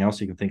anything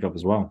else you can think of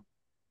as well?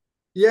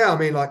 Yeah, I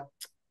mean, I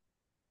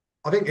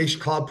think each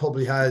club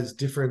probably has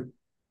different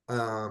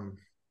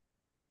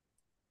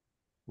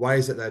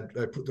ways that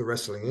they put the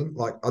wrestling in.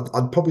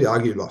 I'd probably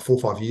argue 4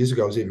 or 5 years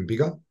ago it was even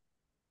bigger.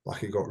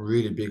 It got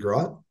really big,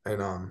 right?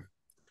 And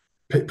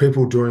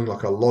people doing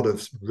a lot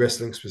of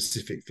wrestling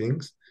specific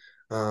things.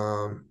 But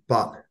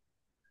I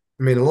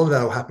mean, a lot of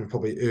that will happen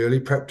probably early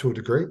prep to a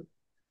degree.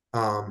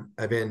 And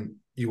then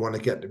you want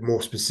to get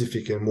more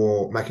specific and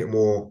make it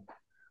more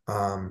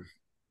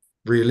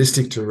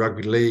realistic to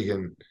rugby league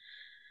and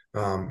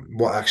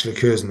what actually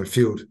occurs in the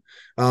field.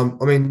 I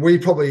mean, we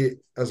probably,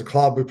 as a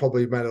club, we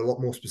probably made it a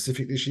lot more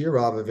specific this year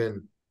rather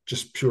than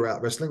just pure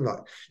out wrestling.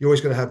 You're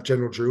always going to have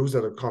general drills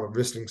that are kind of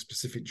wrestling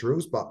specific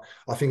drills, but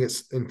I think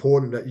it's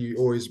important that you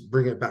always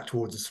bring it back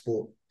towards the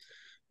sport.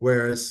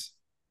 Whereas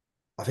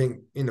I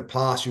think in the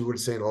past you would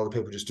have seen a lot of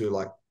people just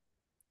do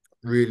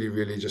really,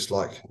 really just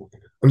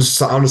I'm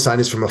just saying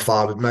this from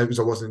afar, but maybe because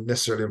I wasn't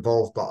necessarily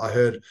involved, but I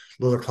heard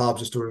a lot of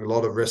clubs just doing a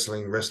lot of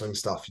wrestling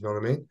stuff. You know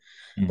what I mean?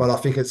 But I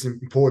think it's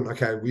important.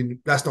 Okay,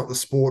 that's not the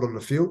sport on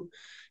the field.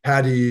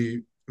 How do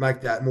you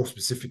make that more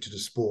specific to the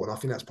sport? And I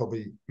think that's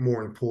probably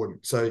more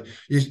important. So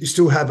you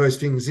still have those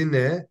things in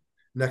there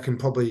that can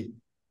probably,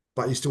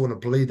 but you still want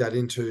to bleed that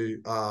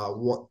into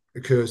what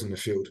occurs in the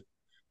field.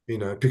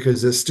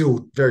 Because they're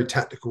still very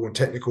tactical and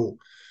technical.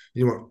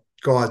 You want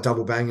guys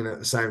double banging at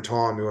the same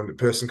time. You want the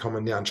person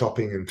coming down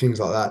chopping and things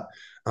like that.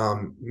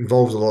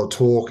 Involves a lot of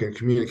talk and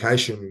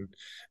communication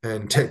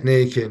and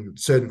technique and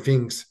certain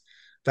things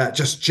that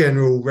just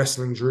general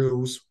wrestling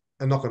drills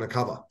are not going to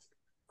cover,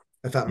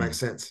 if that makes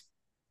sense.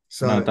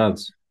 So no, it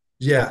does.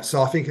 Yeah.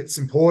 So I think it's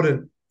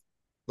important.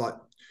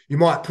 You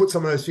might put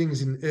some of those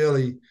things in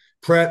early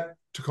prep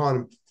to kind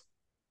of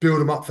build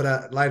them up for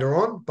that later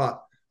on.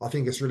 But I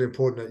think it's really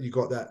important that you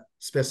got that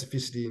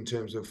specificity in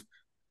terms of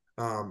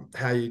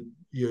how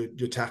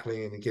you're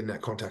tackling and getting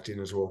that contact in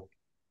as well.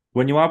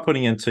 When you are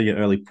putting into your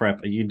early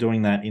prep, are you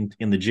doing that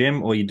in the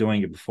gym, or are you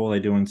doing it before they're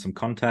doing some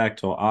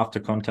contact or after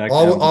contact?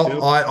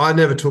 I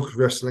never took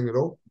wrestling at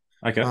all.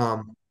 Okay.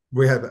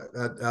 We have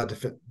our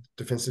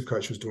defensive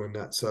coach was doing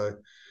that, so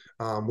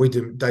they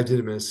did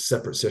them as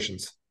separate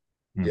sessions.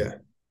 Yeah.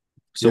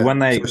 So when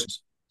they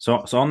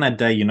so on that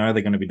day, they're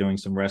going to be doing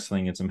some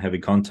wrestling and some heavy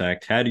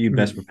contact. How do you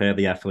best prepare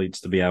the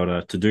athletes to be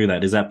able to do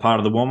that? Is that part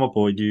of the warm up,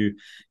 or do you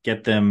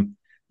get them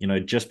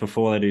just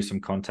before they do some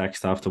contact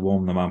stuff to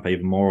warm them up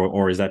even more,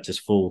 or is that just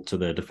full to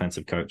the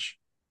defensive coach?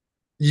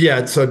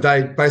 Yeah, so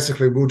they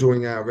basically we're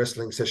doing our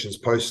wrestling sessions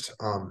post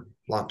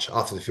lunch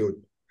after the field.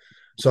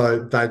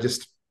 So they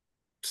just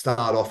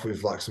start off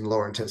with some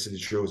lower intensity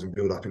drills and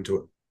build up into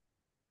it.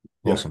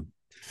 Yeah. Awesome.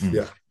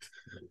 Yeah.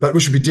 But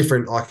which would be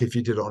different, if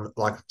you did it on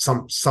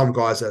some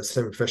guys at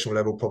semi-professional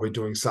level probably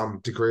doing some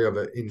degree of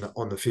it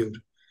on the field.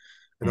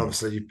 And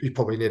obviously you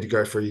probably need to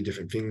go through your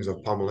different things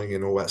of pummeling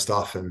and all that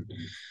stuff and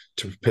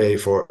to prepare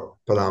for it.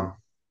 But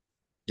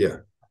yeah,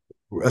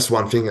 that's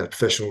one thing at a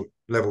professional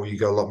level. You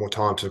got a lot more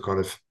time to kind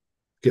of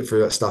get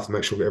through that stuff and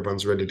make sure that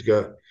everyone's ready to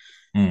go.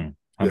 100%.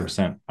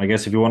 Yeah. I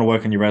guess if you want to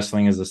work on your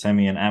wrestling as a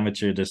semi and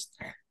amateur, just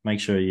make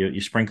sure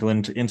you sprinkle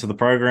into the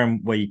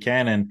program where you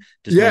can, and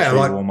just make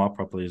sure you warm up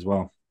properly as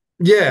well.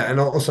 Yeah, and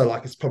also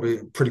it's probably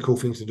a pretty cool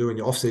thing to do in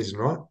your off season,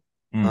 right?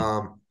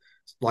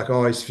 I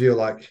always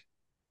feel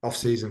off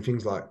season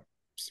things like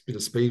a bit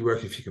of speed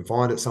work if you can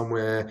find it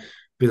somewhere,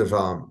 bit of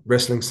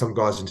wrestling. Some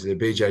guys into their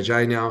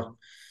BJJ now.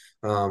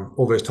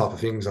 All those type of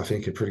things I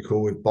think are pretty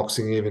cool. With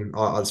boxing, even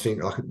I just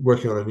think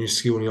working on a new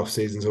skill in the off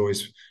season is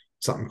always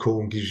something cool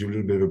and gives you a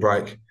little bit of a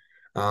break.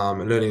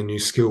 And learning a new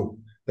skill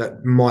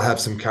that might have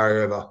some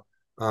carryover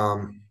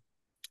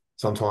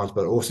sometimes,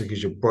 but it also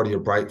gives your body a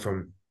break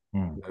from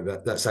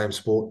that same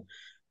sport.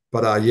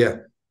 But yeah,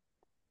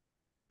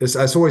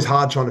 it's always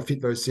hard trying to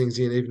fit those things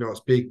in, even though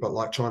it's big.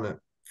 But trying to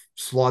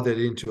slide that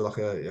into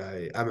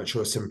a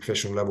amateur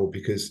semi-professional level,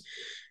 because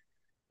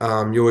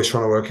you're always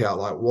trying to work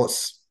out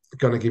what's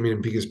going to give me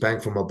the biggest bang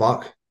for my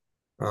buck,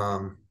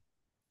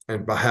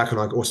 but how can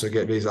I also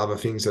get these other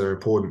things that are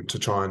important to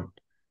try and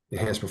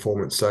enhance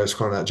performance. So it's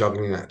kind of that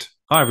juggling act.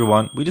 Hi,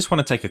 everyone. We just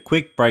want to take a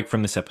quick break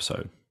from this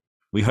episode.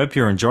 We hope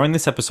you're enjoying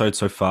this episode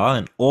so far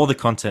and all the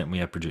content we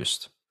have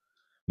produced.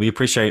 We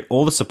appreciate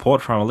all the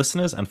support from our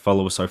listeners and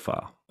followers so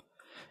far.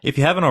 If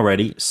you haven't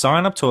already,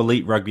 sign up to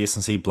Elite Rugby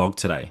SandC blog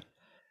today.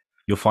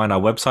 You'll find our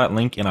website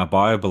link in our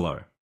bio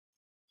below.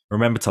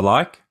 Remember to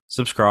like,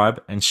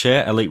 subscribe, and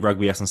share Elite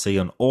Rugby SandC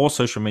on all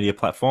social media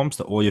platforms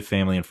to all your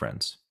family and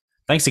friends.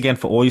 Thanks again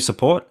for all your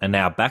support, and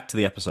now back to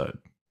the episode.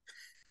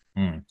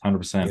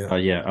 100%. Yeah.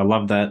 But yeah, I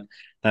love that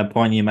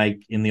point you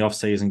make in the off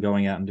season,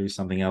 going out and do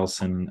something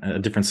else and a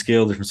different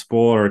skill, different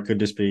sport, or it could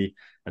just be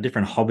a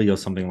different hobby or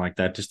something like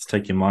that, just to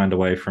take your mind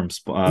away from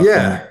from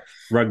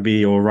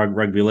rugby or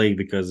rugby league,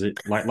 because it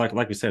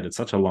like you said, it's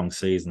such a long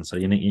season, so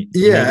you need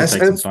to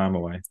take some time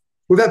away.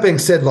 With that being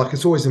said, like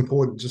it's always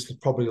important just to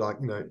probably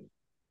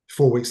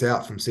 4 weeks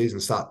out from season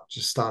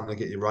starting to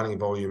get your running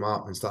volume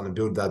up and starting to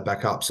build that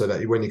back up, so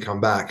that when you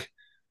come back,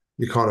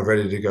 you're kind of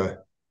ready to go.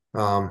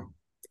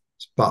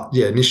 But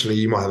yeah, initially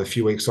you might have a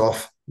few weeks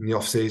off in the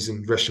off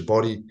season, rest your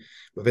body,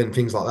 but then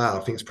things like that, I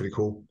think it's pretty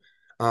cool.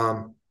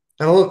 And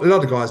a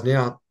lot of guys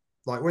now,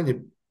 like a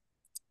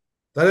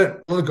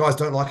lot of guys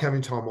don't like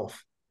having time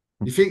off.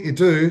 You think you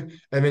do,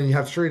 and then you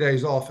have 3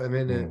 days off, and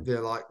then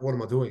they're like, "What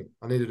am I doing?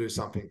 I need to do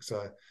something."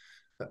 So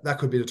that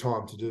could be the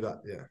time to do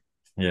that.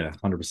 Yeah,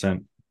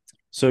 100%.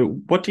 So,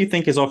 what do you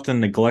think is often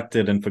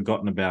neglected and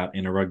forgotten about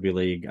in a rugby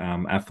league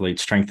athlete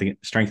strength and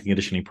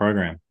conditioning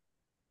program?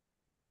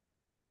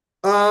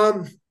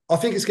 I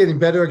think it's getting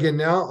better again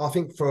now. I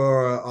think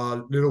for a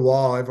little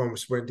while, everyone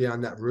went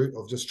down that route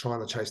of just trying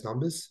to chase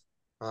numbers.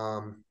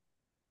 And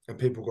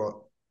people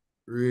got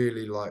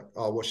really like,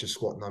 oh, what's your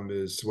squat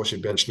numbers? What's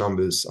your bench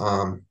numbers?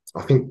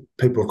 I think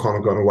people have kind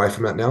of gone away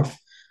from that now.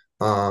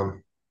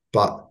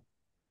 But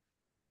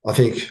I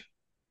think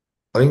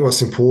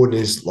what's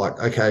important is like,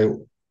 okay,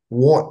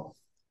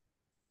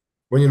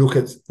 when you look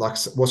at like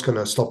what's going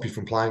to stop you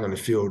from playing on the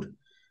field,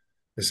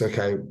 it's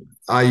okay,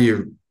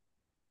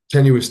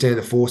 can you withstand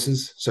the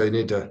forces? So you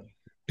need to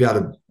be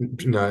able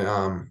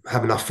to,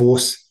 have enough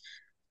force.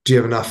 Do you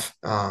have enough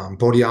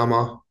body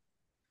armor?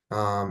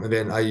 And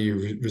then are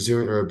you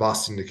resilient or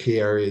robust in the key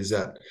areas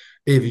that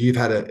either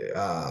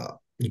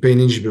you've been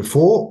injured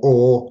before,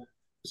 or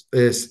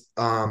there's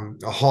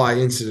a high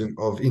incident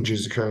of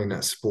injuries occurring in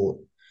that sport.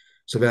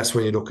 So that's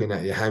when you're looking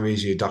at your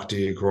hammies, your adductor,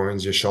 your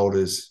groins, your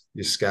shoulders,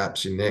 your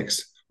scaps, your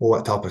necks, all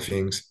that type of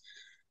things.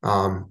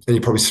 And you're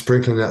probably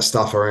sprinkling that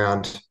stuff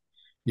around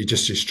your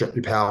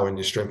power and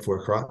your strength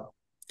work, right?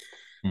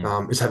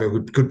 It's having a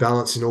good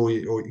balance in all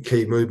your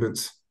key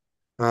movements.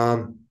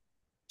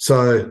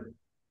 So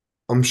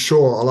I'm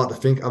sure I like to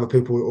think other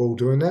people are all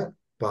doing that,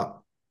 but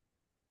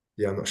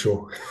yeah, I'm not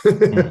sure.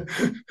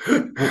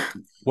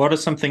 What are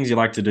some things you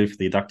like to do for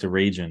the adductor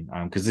region?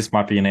 Because this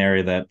might be an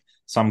area that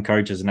some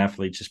coaches and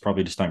athletes just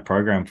don't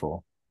program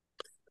for.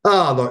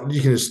 Like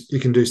you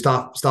can do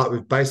start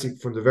with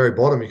basic from the very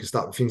bottom. You can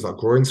start with things like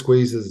groin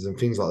squeezes and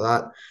things like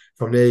that.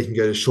 From there, you can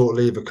go to short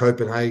lever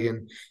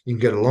Copenhagen. You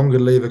can go to longer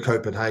lever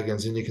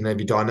Copenhagens, and you can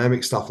maybe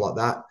dynamic stuff like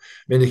that.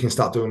 Then you can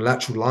start doing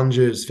lateral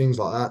lunges, things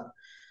like that.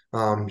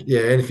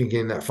 Anything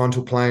in that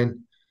frontal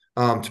plane.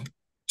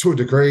 To a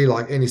degree,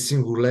 like any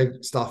single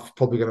leg stuff,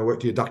 probably going to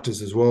work the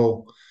adductors as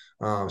well.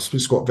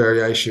 Split squat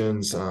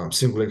variations,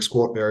 single leg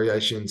squat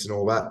variations, and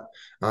all that.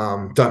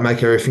 Don't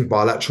make everything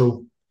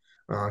bilateral.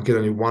 Get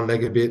on your one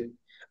leg a bit.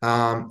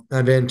 And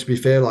then, to be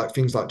fair, like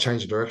things like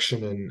change of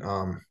direction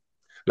and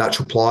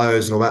lateral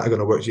plyos and all that are going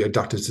to work your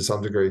adductors to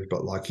some degree.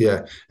 But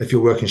if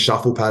you're working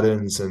shuffle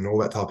patterns and all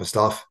that type of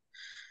stuff,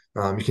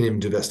 you can even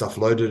do that stuff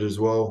loaded as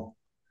well.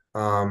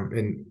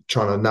 And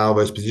trying to nail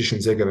those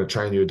positions, they're going to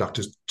train your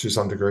adductors to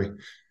some degree.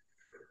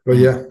 But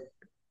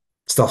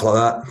stuff like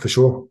that for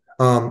sure.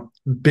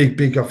 Big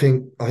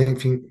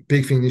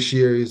thing this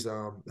year is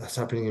that's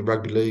happening in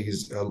rugby league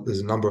is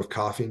there's a number of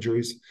calf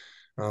injuries.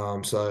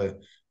 So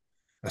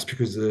that's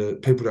because the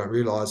people don't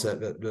realise that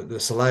the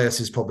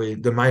soleus is probably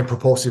the main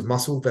propulsive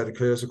muscle that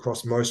occurs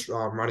across most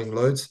running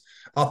loads.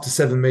 Up to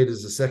 7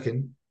 meters a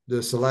second, the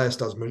soleus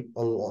does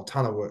a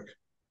ton of work.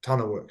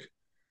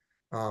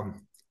 I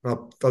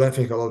don't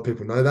think a lot of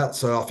people know that.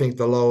 So I think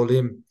the lower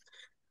limb,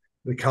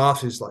 the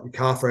calf is like your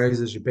calf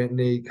raises, your bent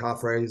knee,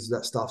 calf raises,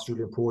 that stuff's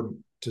really important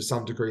to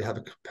some degree, have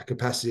a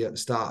capacity at the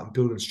start and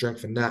build and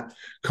strengthen that.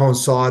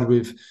 Coincide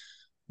with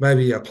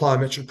maybe a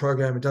plyometric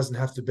program. It doesn't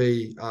have to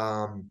be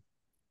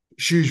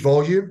huge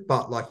volume,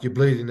 but like you're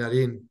bleeding that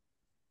in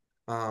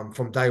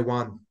from day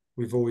one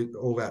with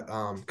all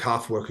that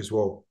calf work as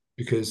well,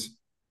 because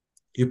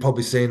you're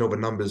probably seeing all the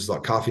numbers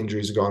like calf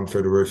injuries are going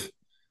through the roof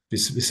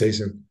this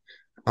season.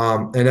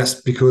 And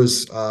that's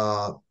because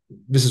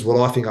this is what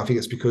I think. I think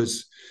it's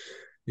because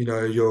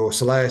your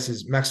soleus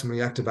is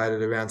maximally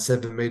activated around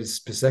 7 meters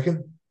per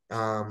second.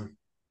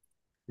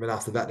 Then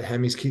after that, the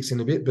hammies kicks in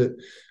a bit, but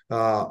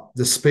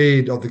the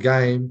speed of the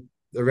game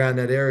around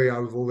that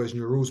area with all those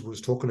new rules we were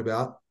talking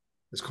about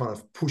is kind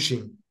of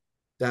pushing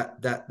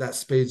that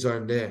speed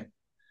zone there.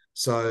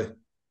 So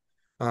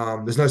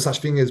there's no such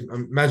thing as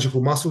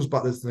magical muscles,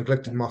 but there's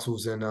neglected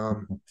muscles, and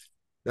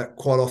that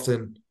quite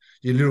often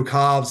your little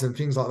calves and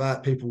things like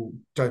that. People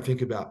don't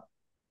think about.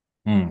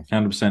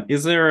 100%.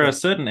 Is there a Yeah,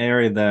 certain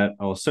area that,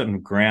 or a certain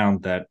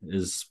ground that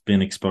has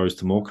been exposed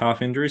to more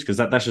calf injuries? Because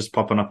that's just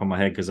popping up on my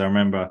head. Because I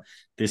remember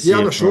this yeah,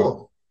 I'm year not for,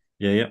 sure.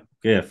 yeah, yeah,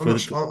 yeah. I'm For not the,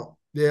 sure.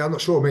 Yeah, I'm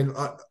not sure. I mean,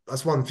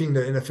 that's one thing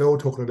that NFL are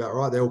talking about,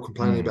 right? They're all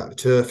complaining mm, about the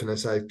turf, and they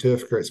say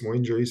turf creates more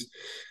injuries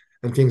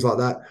and things like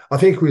that. I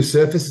think with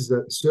surfaces,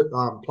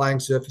 that playing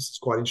surface is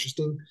quite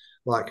interesting.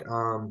 Like,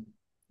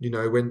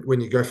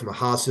 when you go from a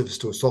hard surface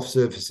to a soft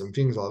surface and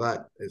things like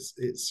that,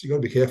 it's you got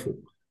to be careful.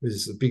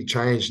 There's a big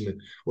change in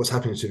what's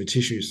happening to the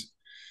tissues.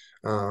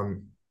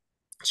 Um,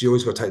 so you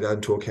always got to take that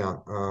into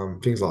account.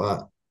 Things like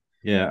that.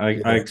 yeah, I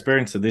Yeah,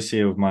 experienced it this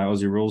year with my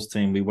Aussie rules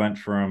team. We went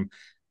from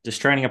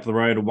just training up the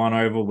road to one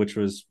oval, which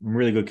was in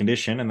really good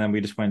condition, and then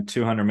we just went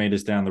 200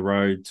 meters down the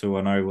road to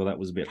an oval that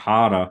was a bit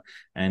harder.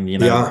 And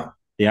yeah,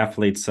 the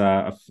athletes,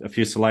 a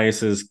few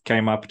solaces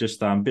came up,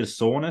 just a bit of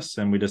soreness,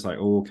 and we just like,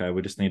 oh, okay,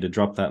 we just need to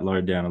drop that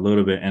load down a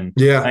little bit. And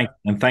yeah,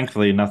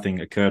 thankfully, nothing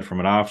occurred from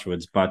it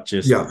afterwards. But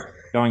just yeah,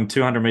 going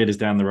 200 meters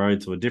down the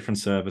road to a different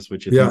surface,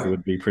 which you think it yeah.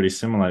 would be pretty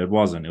similar, it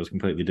wasn't. It was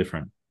completely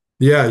different.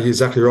 Yeah, you're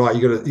exactly right.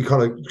 You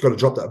kind of got to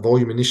drop that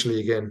volume initially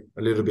again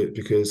a little bit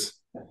because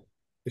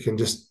it can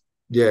just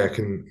it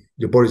can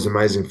your body's an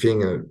amazing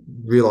thing and it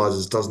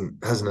realizes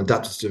doesn't hasn't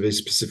adapted to these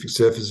specific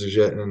surfaces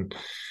yet, and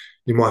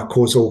you might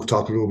cause all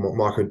type of little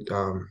micro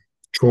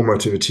trauma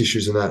to the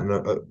tissues and that,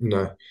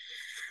 and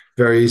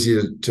very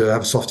easy to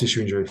have a soft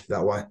tissue injury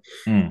that way.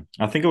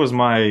 I think it was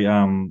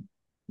my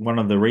one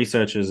of the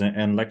researchers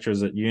and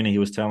lecturers at uni. He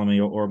was telling me,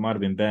 or it might have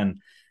been Ben,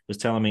 was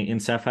telling me in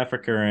South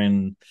Africa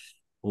in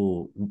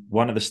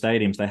one of the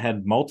stadiums they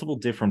had multiple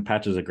different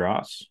patches of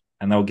grass,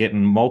 and they were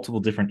getting multiple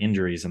different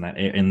injuries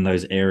in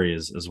those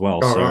areas as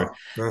well. Oh So right,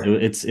 yeah.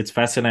 it's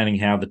fascinating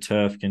how the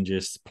turf can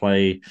just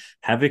play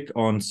havoc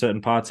on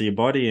certain parts of your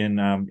body, and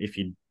if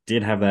you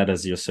did have that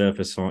as your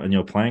surface on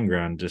your playing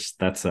ground, just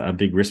that's a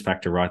big risk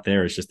factor right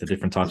there. It's just the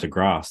different types of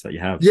grass that you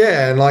have.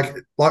 Yeah, and like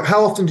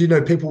how often do you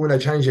know people when they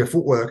change their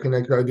footwork and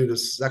they go do the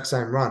exact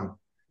same run,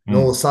 and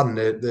all of Mm, a sudden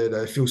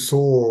they feel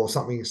sore or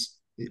something's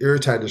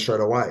irritated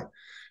straight away,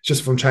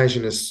 just from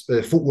changing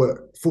their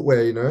footwear,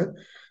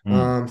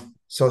 mm,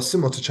 So it's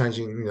similar to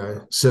changing,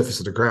 surface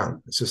of the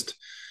ground. It's just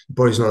the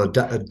body's not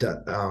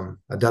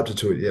adapted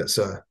to it yet,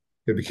 so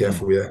you gotta be mm,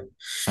 careful. Yeah.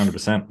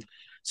 100%.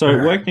 So,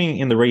 working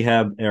in the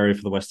rehab area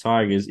for the West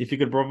Tigers, if you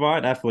could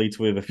provide athletes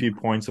with a few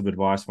points of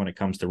advice when it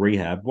comes to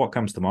rehab, what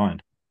comes to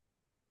mind?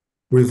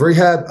 With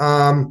rehab,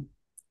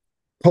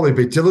 probably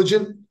be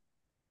diligent.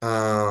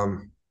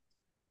 Um,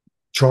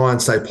 Try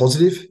and stay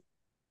positive.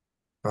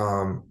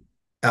 Um,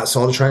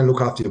 Outside of training,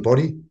 look after your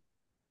body.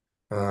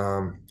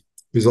 Um,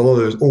 because all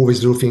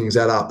these little things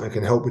add up and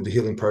can help with the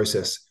healing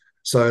process.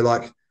 So,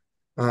 like,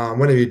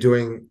 whenever you're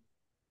doing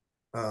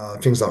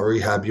things like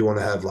rehab, you want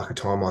to have like a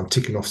timeline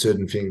ticking off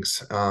certain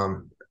things.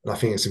 And I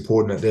think it's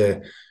important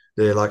that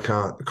they're like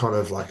kind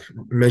of like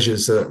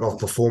measures of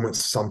performance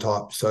of some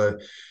type. So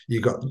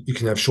you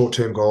can have short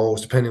term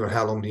goals depending on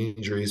how long the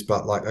injury is,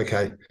 but like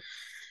okay,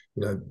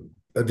 you know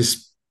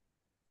this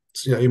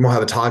you might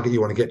have a target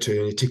you want to get to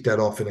and you tick that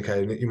off, and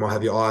okay, you might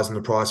have your eyes on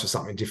the prize for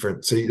something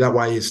different, so that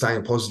way you're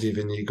staying positive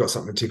and you've got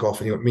something to tick off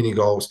and you've got mini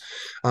goals,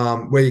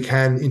 where you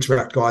can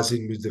interact guys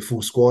in with the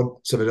full squad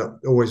so they're not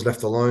always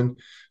left alone,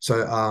 so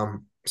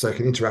you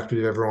can interact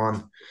with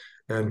everyone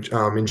and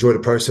enjoy the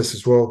process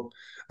as well,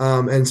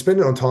 and spend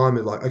it on time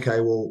and like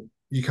okay, well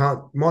you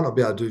might not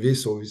be able to do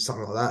this or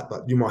something like that,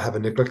 but you might have a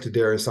neglected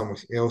area somewhere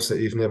else that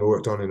you've never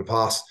worked on in the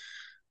past.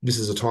 This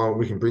is a time where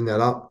we can bring that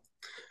up.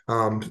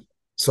 um,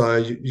 so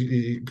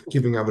you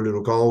giving other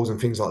little goals and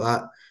things like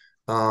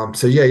that.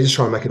 So yeah, you just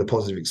try and make it a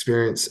positive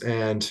experience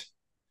and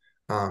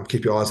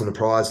keep your eyes on the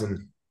prize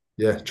and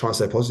yeah, try and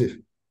stay positive.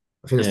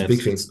 I think that's Yeah, the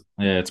big thing.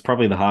 it's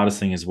probably the hardest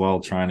thing as well,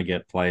 trying to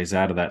get players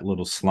out of that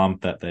little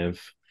slump that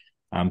they've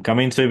come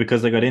into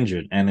because they got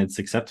injured, and it's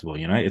acceptable.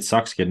 It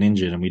sucks getting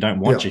injured, and we don't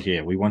want Yeah, you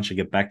here. We want you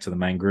to get back to the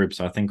main group.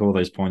 So I think all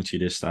those points you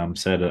just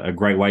said are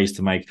great ways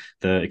to make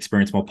the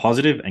experience more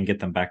positive and get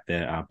them back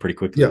there pretty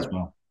quickly yeah, as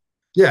well.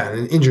 yeah.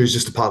 And injury is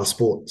just a part of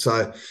sport.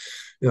 So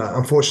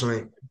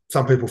unfortunately,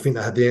 some people think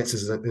they have the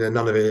answers, and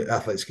none of the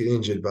athletes get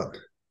injured, but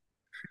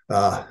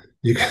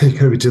you're going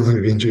to be dealing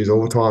with injuries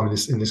all the time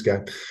in this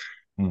game.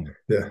 Mm,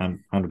 Yeah.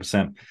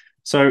 100%.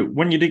 So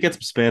when you do get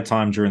some spare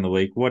time during the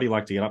week, what do you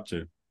like to get up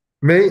to?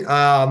 Me,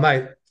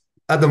 mate,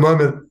 at the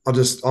moment,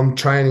 I'm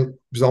training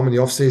because I'm in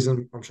the off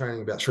season. I'm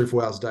training about 3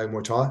 4 hours a day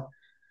Muay Thai.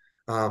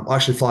 I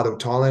actually fly to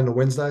Thailand on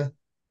Wednesday.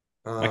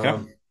 Okay.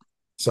 Um,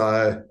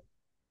 so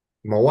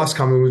my wife's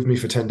coming with me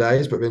for 10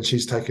 days, but then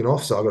she's taking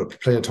off. So I've got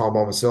plenty of time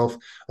by myself.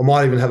 I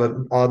might even have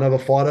another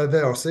fight over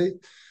there. I'll see.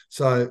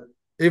 So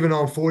even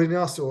though I'm 40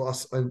 now,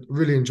 I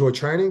really enjoy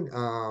training,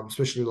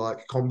 especially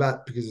like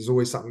combat, because there's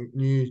always something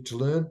new to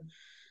learn.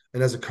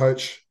 And as a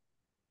coach,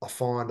 I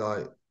find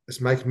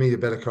it's making me a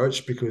better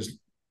coach because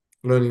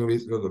learning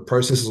the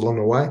processes along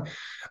the way.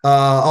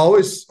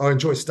 I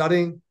enjoy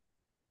studying,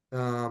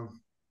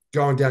 um,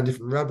 going down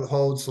different rabbit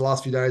holes. The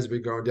last few days, I've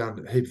been going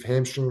down a heap of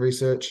hamstring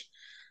research.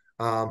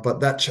 But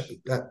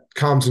that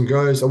comes and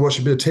goes. I watch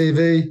a bit of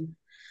TV.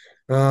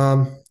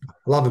 I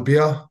love a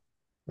beer.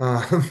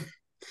 Um,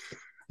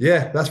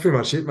 yeah, that's pretty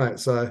much it, mate.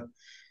 So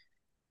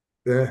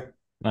yeah.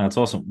 No, it's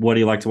awesome. What do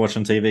you like to watch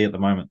on TV at the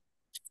moment?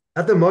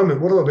 At the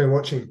moment, what have I been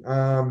watching?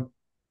 I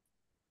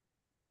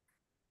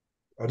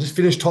just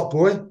finished Top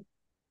Boy.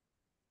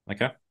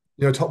 Okay.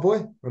 You know Top Boy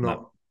or No,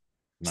 not?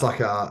 It's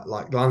no.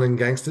 like London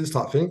gangsters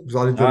type thing because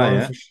I lived in Oh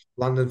London yeah. for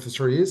London for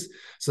 3 years.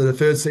 So the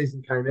third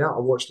season came out. I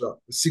watched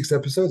 6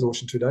 episodes. I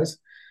watched in 2 days.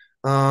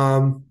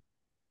 Um,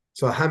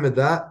 so I hammered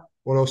that.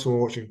 What else am I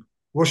watching?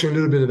 Watching a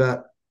little bit of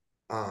that.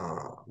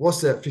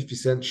 What's that 50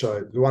 Cent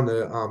show? The one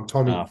that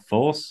Tommy.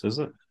 Force, is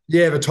it?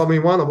 Yeah, the Tommy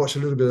one. I watched a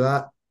little bit of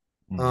that.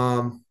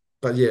 Mm.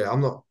 But yeah,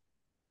 I'm not.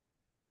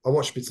 I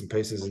watch bits and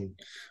pieces, and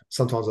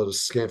sometimes I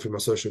just scan through my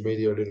social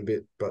media a little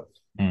bit. But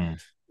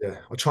Mm. yeah,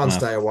 I try and No.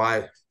 stay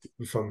away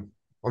from.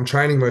 I'm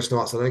training most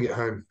nights. I don't get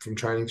home from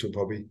training till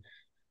probably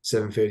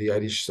 7:30,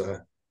 8ish. So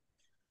it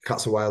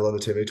cuts away a lot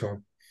of TV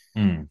time.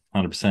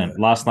 100%. Yeah.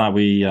 Last night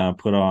we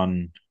put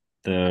on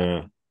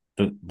the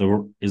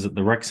is it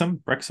the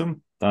Wrexham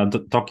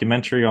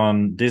documentary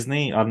on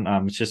Disney. I don't,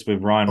 it's just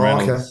with Ryan Oh,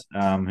 okay.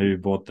 Reynolds, who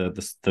bought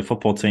the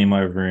football team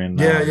over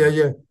Yeah, yeah,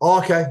 yeah. Oh,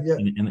 okay. Yeah,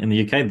 in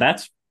the UK.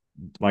 That's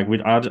like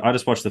I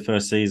just watched the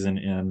first season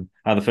in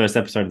the first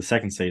episode of the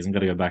second season. Got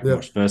to go back and yeah,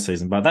 watch the first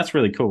season, but that's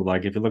really cool.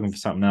 Like if you're looking for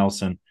something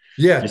else and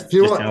yeah.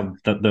 You know just what? how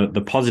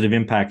the positive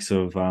impacts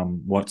of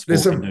what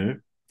There's sport can some do.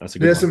 That's a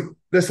good one.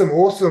 there's some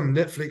awesome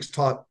Netflix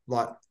type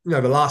like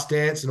The Last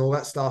Dance and all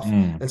that stuff.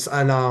 Mm.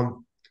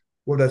 And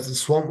what was the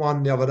Swamp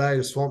one the other day?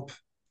 The Swamp,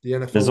 the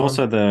NFL There's one.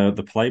 also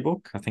the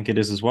playbook, I think it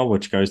is as well,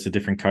 which goes to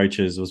different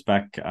coaches. It was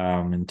back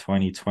in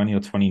 2020 or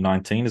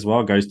 2019 as well.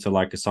 It goes to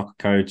like a soccer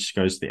coach,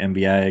 goes to the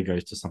NBA,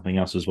 goes to something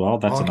else as well.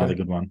 That's Oh, another okay,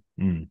 good one.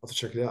 Mm. I'll have to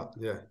check it out.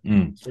 Yeah,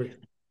 Mm. sweet.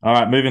 All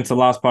right, moving to the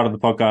last part of the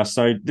podcast.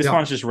 So this Yeah,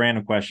 one's just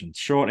random questions,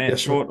 yeah, short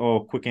sure.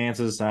 or quick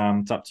answers.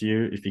 It's up to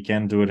you if you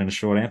can do it in a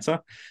short answer.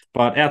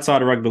 But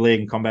outside of rugby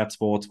league and combat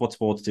sports, what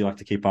sports do you like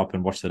to keep up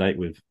and watch the date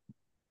with?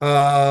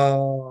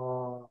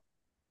 Uh,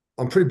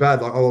 I'm pretty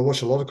bad. Like I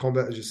watch a lot of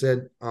combat, as you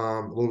said. A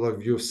lot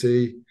of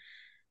UFC.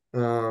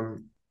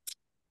 Um,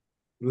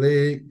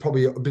 League,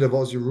 probably a bit of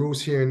Aussie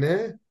rules here and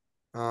there.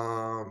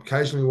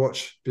 Occasionally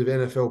watch a bit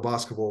of NFL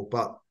basketball,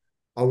 but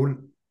I wouldn't.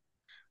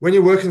 When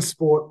you work in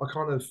sport, I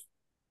kind of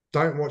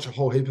don't watch a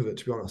whole heap of it,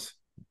 to be honest.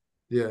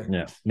 Yeah,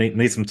 Yeah,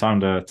 need some time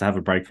to have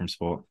a break from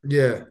sport.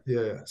 yeah,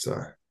 yeah.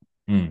 So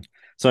Mm.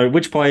 So,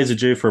 which players are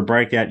due for a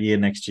breakout year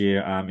next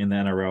year in the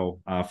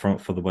NRL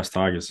for the West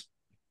Tigers?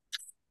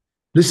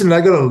 listen,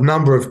 they got a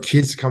number of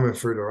kids coming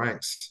through the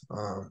ranks.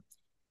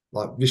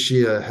 Like this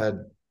year had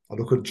I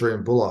look at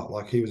Dream Buller,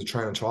 like he was a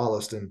trainer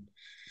trialist and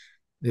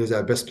he was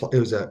our best. He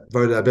was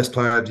voted our best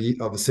player of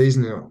the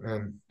season,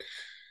 and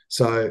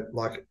so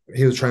like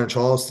he was training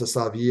trials to the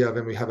start of the year.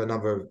 Then we have a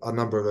number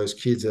of those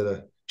kids that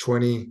are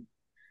 20.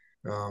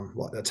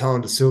 Like that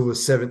Talon De Silva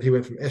 7. He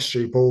went from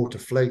SG ball to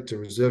flag to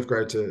reserve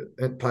grade to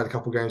played a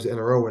couple of games at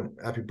NRL when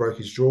Appy broke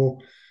his jaw.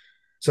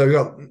 So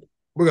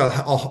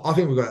I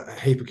think we've got a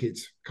heap of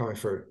kids coming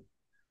through.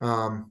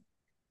 Um,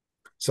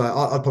 so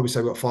I'd probably say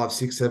we've got 5,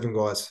 6, 7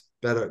 guys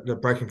that are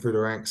breaking through the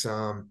ranks.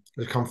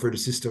 That come through the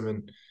system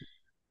and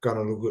going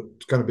to look good.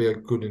 It's going to be a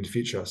good in the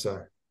future.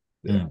 So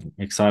yeah,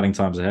 Exciting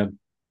times ahead.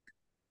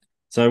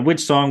 So,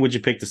 which song would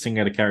you pick to sing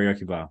at a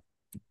karaoke bar?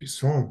 big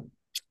song.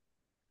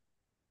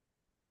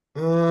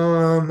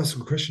 That's a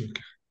good question.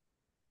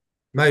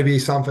 Maybe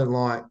something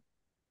like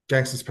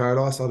Gangster's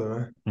Paradise. I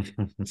don't know.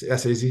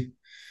 That's easy.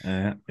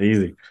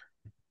 Easy.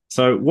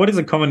 So, what is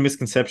a common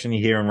misconception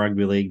you hear in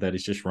rugby league that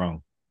is just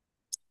wrong?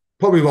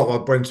 Probably what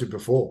I've been to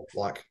before.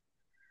 Like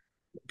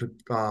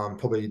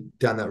probably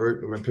down that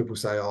route when people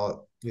say,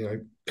 "Oh,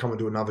 come and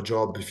do another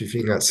job if you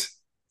think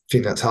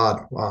that's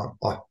hard."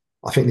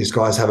 I think these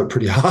guys have it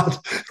pretty hard.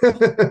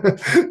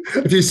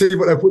 If you see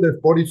what they put their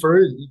body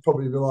through, you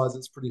probably realise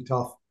it's pretty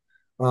tough.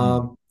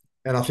 Mm,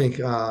 And I think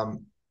the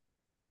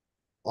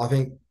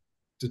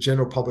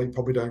general public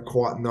probably don't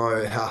quite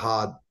know how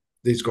hard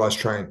these guys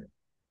train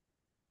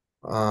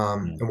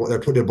mm, and what they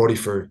put their body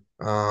through,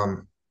 how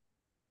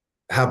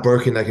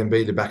broken they can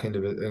be the back end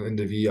of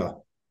the year.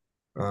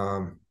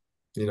 Um,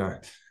 you know,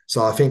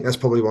 so I think that's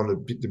probably one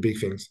of the big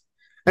things.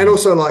 And mm,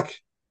 also, like,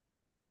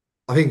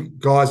 I think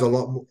guys are a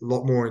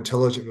lot more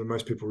intelligent than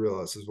most people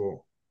realize as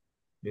well.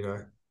 You know,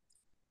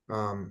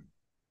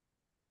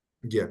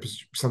 yeah,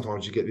 because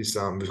sometimes you get this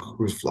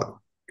with like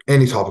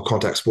any type of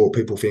contact sport,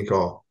 people think,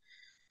 oh,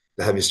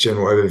 they have this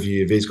general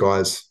overview of these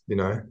guys,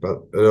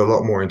 but they're a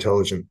lot more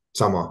intelligent.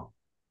 Some are.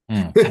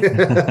 mm.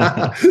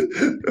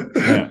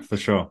 Yeah, for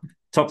sure.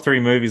 Top three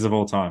movies of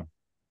all time.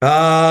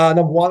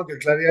 Number one,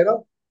 good Gladiator.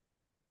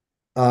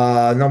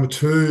 Number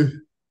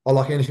two, I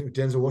like anything with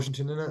Denzel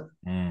Washington in it.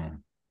 Mm.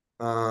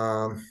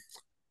 Um,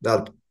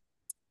 that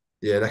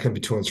yeah, that can be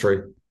two and three.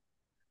 Have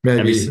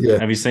Maybe, you yeah,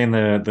 have you seen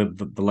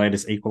the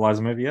latest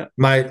Equalizer movie yet?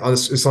 mate.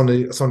 It's on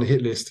the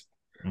hit list.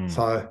 Mm.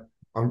 So,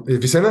 have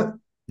you seen it?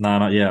 No,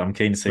 not yet. I'm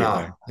keen to see it though.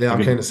 Nah, yeah, A I'm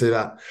keen good. to see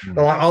that. Mm.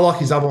 I like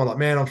his other one, like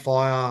Man on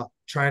Fire,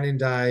 Training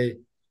Day.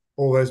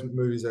 All those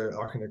movies I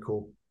think they're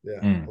cool. Yeah,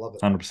 I love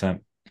it.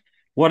 100%.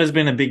 What has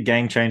been a big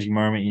game-changing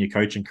moment in your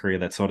coaching career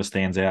that sort of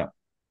stands out?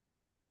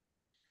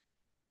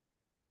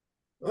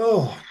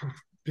 Oh,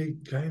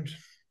 big games.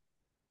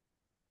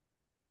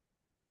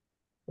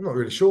 I'm not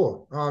really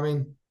sure. I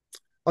mean,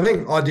 I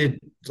think I did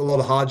a lot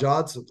of hard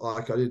yards.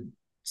 Like I did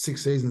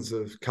 6 seasons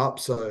of cup,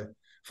 so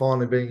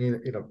finally being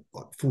in a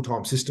like,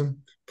 full-time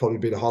system probably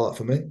be the highlight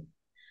for me.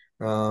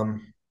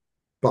 Um,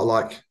 but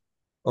like,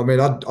 I mean,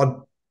 I'd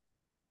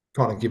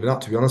kind of given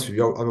up, to be honest with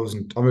you. I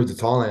moved to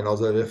Thailand. I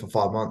was over there for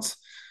 5 months.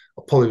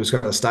 I probably was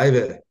going to stay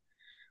there.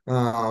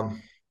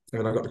 And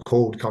I got the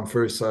call to come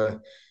through. So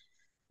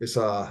it's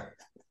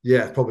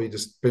yeah, probably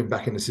just been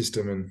back in the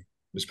system, and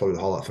it's probably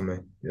the highlight for me.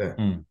 Yeah.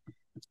 Mm.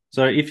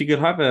 So if you could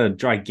have a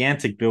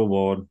gigantic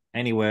billboard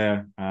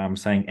anywhere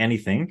saying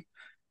anything,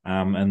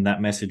 and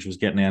that message was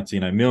getting out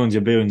to, millions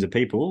or billions of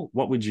people,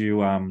 what would you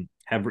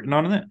have written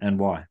on it and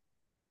why?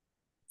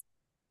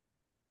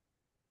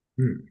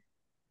 All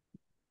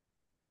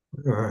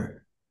right.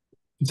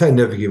 You say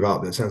never give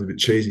up. That sounds a bit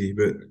cheesy,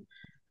 but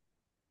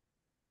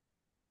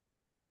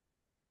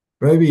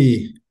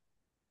maybe,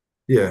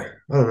 yeah,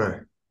 I don't know.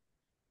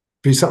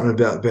 Be something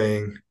about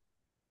being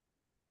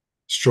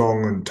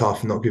strong and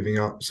tough and not giving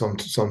up. Some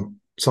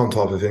type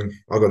of thing.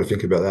 I got to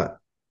think about that.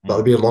 But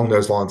it'll Mm, be along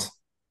those lines.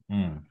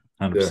 100%.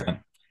 Yeah.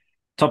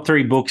 Top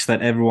 3 books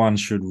that everyone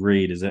should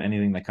read. Is there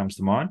anything that comes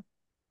to mind?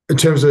 In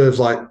terms of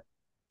like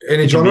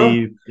any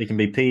genre, It can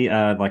be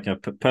like a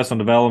personal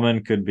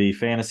development, could be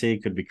fantasy,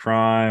 could be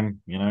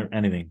crime,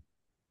 anything.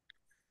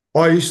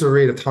 I used to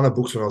read a ton of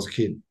books when I was a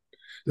kid.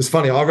 It's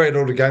funny. I read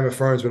all the Game of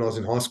Thrones when I was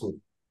in high school,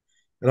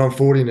 and I'm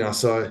 40 now,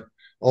 so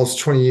I was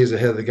 20 years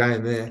ahead of the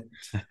game there.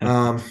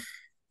 Um,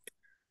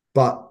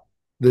 but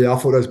yeah, I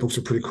thought those books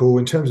were pretty cool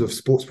in terms of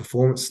sports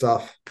performance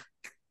stuff.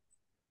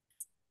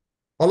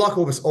 I like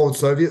all this old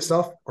Soviet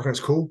stuff. I think it's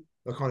cool.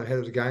 They're kind of ahead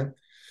of the game.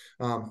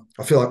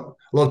 I feel like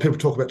a lot of people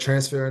talk about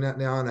transfer and that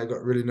now, and they've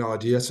got really no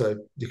idea. So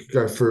you could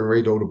go through and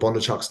read all the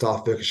Bondarchuk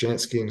stuff,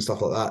 Verkhoshansky and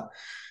stuff like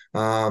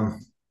that.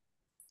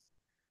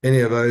 Any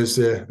of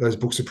those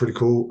books are pretty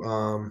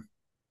cool.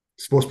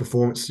 Sports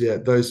performance, yeah,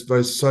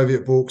 those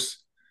Soviet books.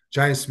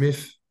 James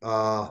Smith,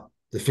 the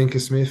Thinker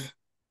Smith,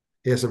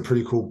 he has some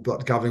pretty cool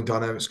governing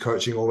dynamics,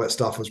 coaching, all that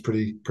stuff was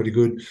pretty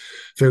good.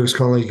 Fergus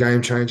Connolly,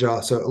 game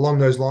changer. So along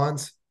those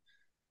lines,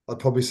 I'd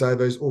probably say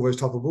all those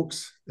type of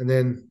books, and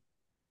then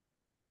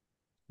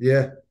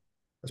yeah,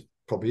 that's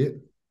probably it.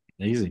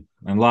 Easy.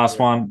 And last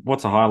Yeah. one,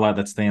 what's a highlight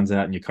that stands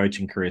out in your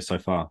coaching career so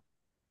far?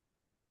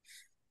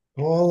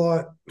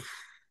 Highlight.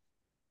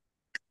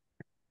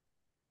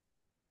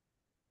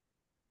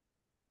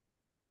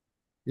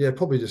 Yeah,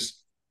 probably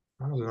just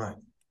I don't know.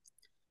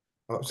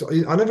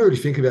 I never really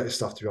think about this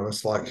stuff, to be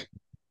honest. Like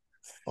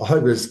I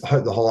hope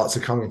the highlights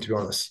are coming, to be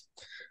honest.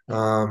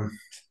 Um,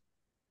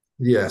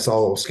 yeah, so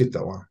I'll skip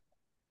that one.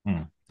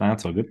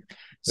 That's all good.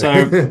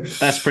 So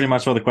that's pretty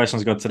much all the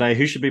questions I got today.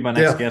 Who should be my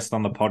next Yeah, guest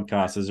on the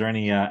podcast? Is there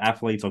any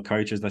athletes or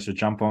coaches that should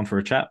jump on for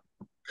a chat?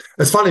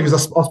 it's funny because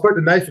I spoke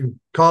to Nathan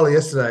Kylie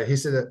yesterday. He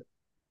said that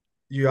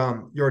you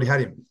already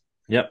had him.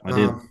 Yep, I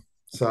did.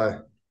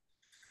 So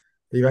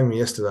he rang me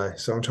yesterday.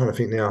 So I'm trying to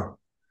think now.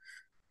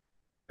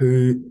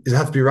 Who does it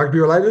have to be rugby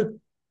related?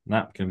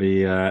 No, can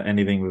be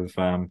anything with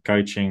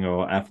coaching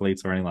or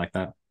athletes or anything like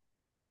that.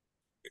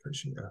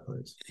 Coaching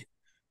athletes.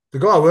 The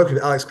guy I work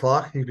with, Alex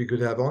Clark, he'd be good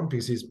to have on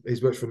because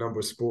he's worked for a number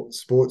of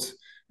sports.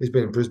 He's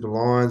been in Brisbane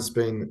Lions,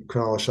 been at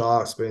Cronulla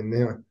Sharks, been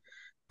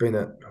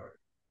at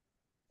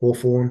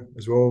Hawthorn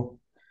as well.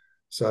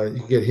 So you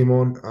can get him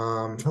on.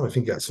 I'm trying to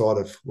think outside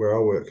of where I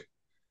work.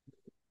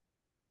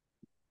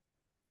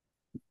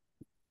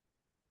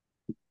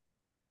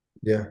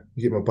 Yeah,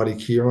 you get my buddy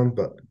Kier on,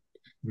 but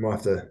you might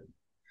have to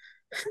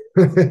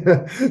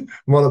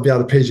might not be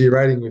able to PG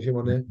rating with him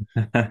on there.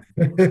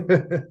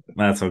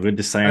 That's all good.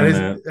 Just And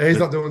saying he's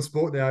not doing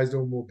sport now, he's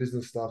doing more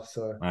business stuff.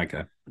 So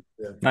okay.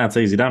 yeah. No, it's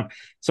easy done.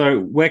 So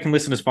where can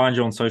listeners find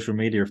you on social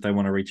media if they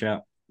want to reach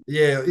out?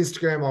 Yeah,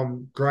 Instagram,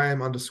 I'm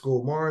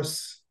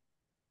Graeme_Morris.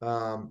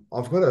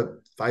 I've got a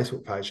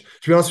Facebook page.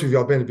 To be honest with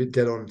you, I've been a bit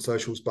dead on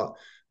socials, but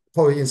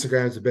probably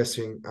Instagram is the best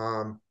thing.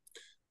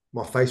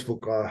 My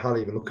Facebook, I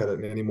hardly even look at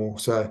it anymore.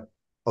 So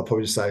I'll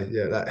probably just say,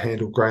 yeah, that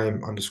handle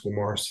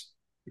Graeme_Morris.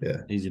 Yeah.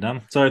 Easy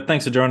done. So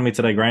thanks for joining me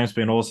today, Graeme. It's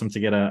been awesome to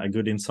get a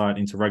good insight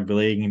into rugby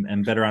league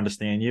and better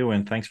understand you.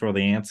 And thanks for all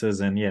the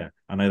answers. And yeah,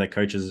 I know that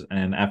coaches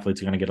and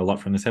athletes are going to get a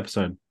lot from this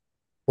episode.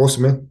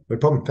 Awesome, man. No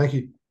problem. Thank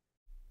you.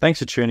 Thanks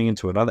for tuning in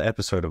to another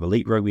episode of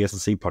Elite Rugby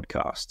SandC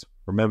podcast.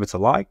 Remember to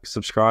like,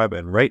 subscribe,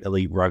 and rate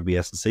Elite Rugby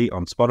SandC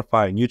on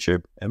Spotify and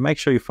YouTube, and make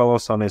sure you follow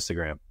us on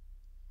Instagram.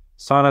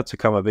 Sign up to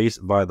become a beast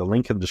via the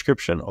link in the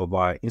description or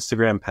via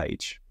Instagram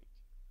page.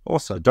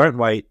 Also, don't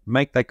wait,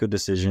 make that good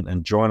decision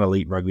and join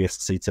Elite Rugby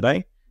SandC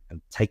today and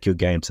take your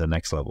game to the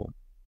next level.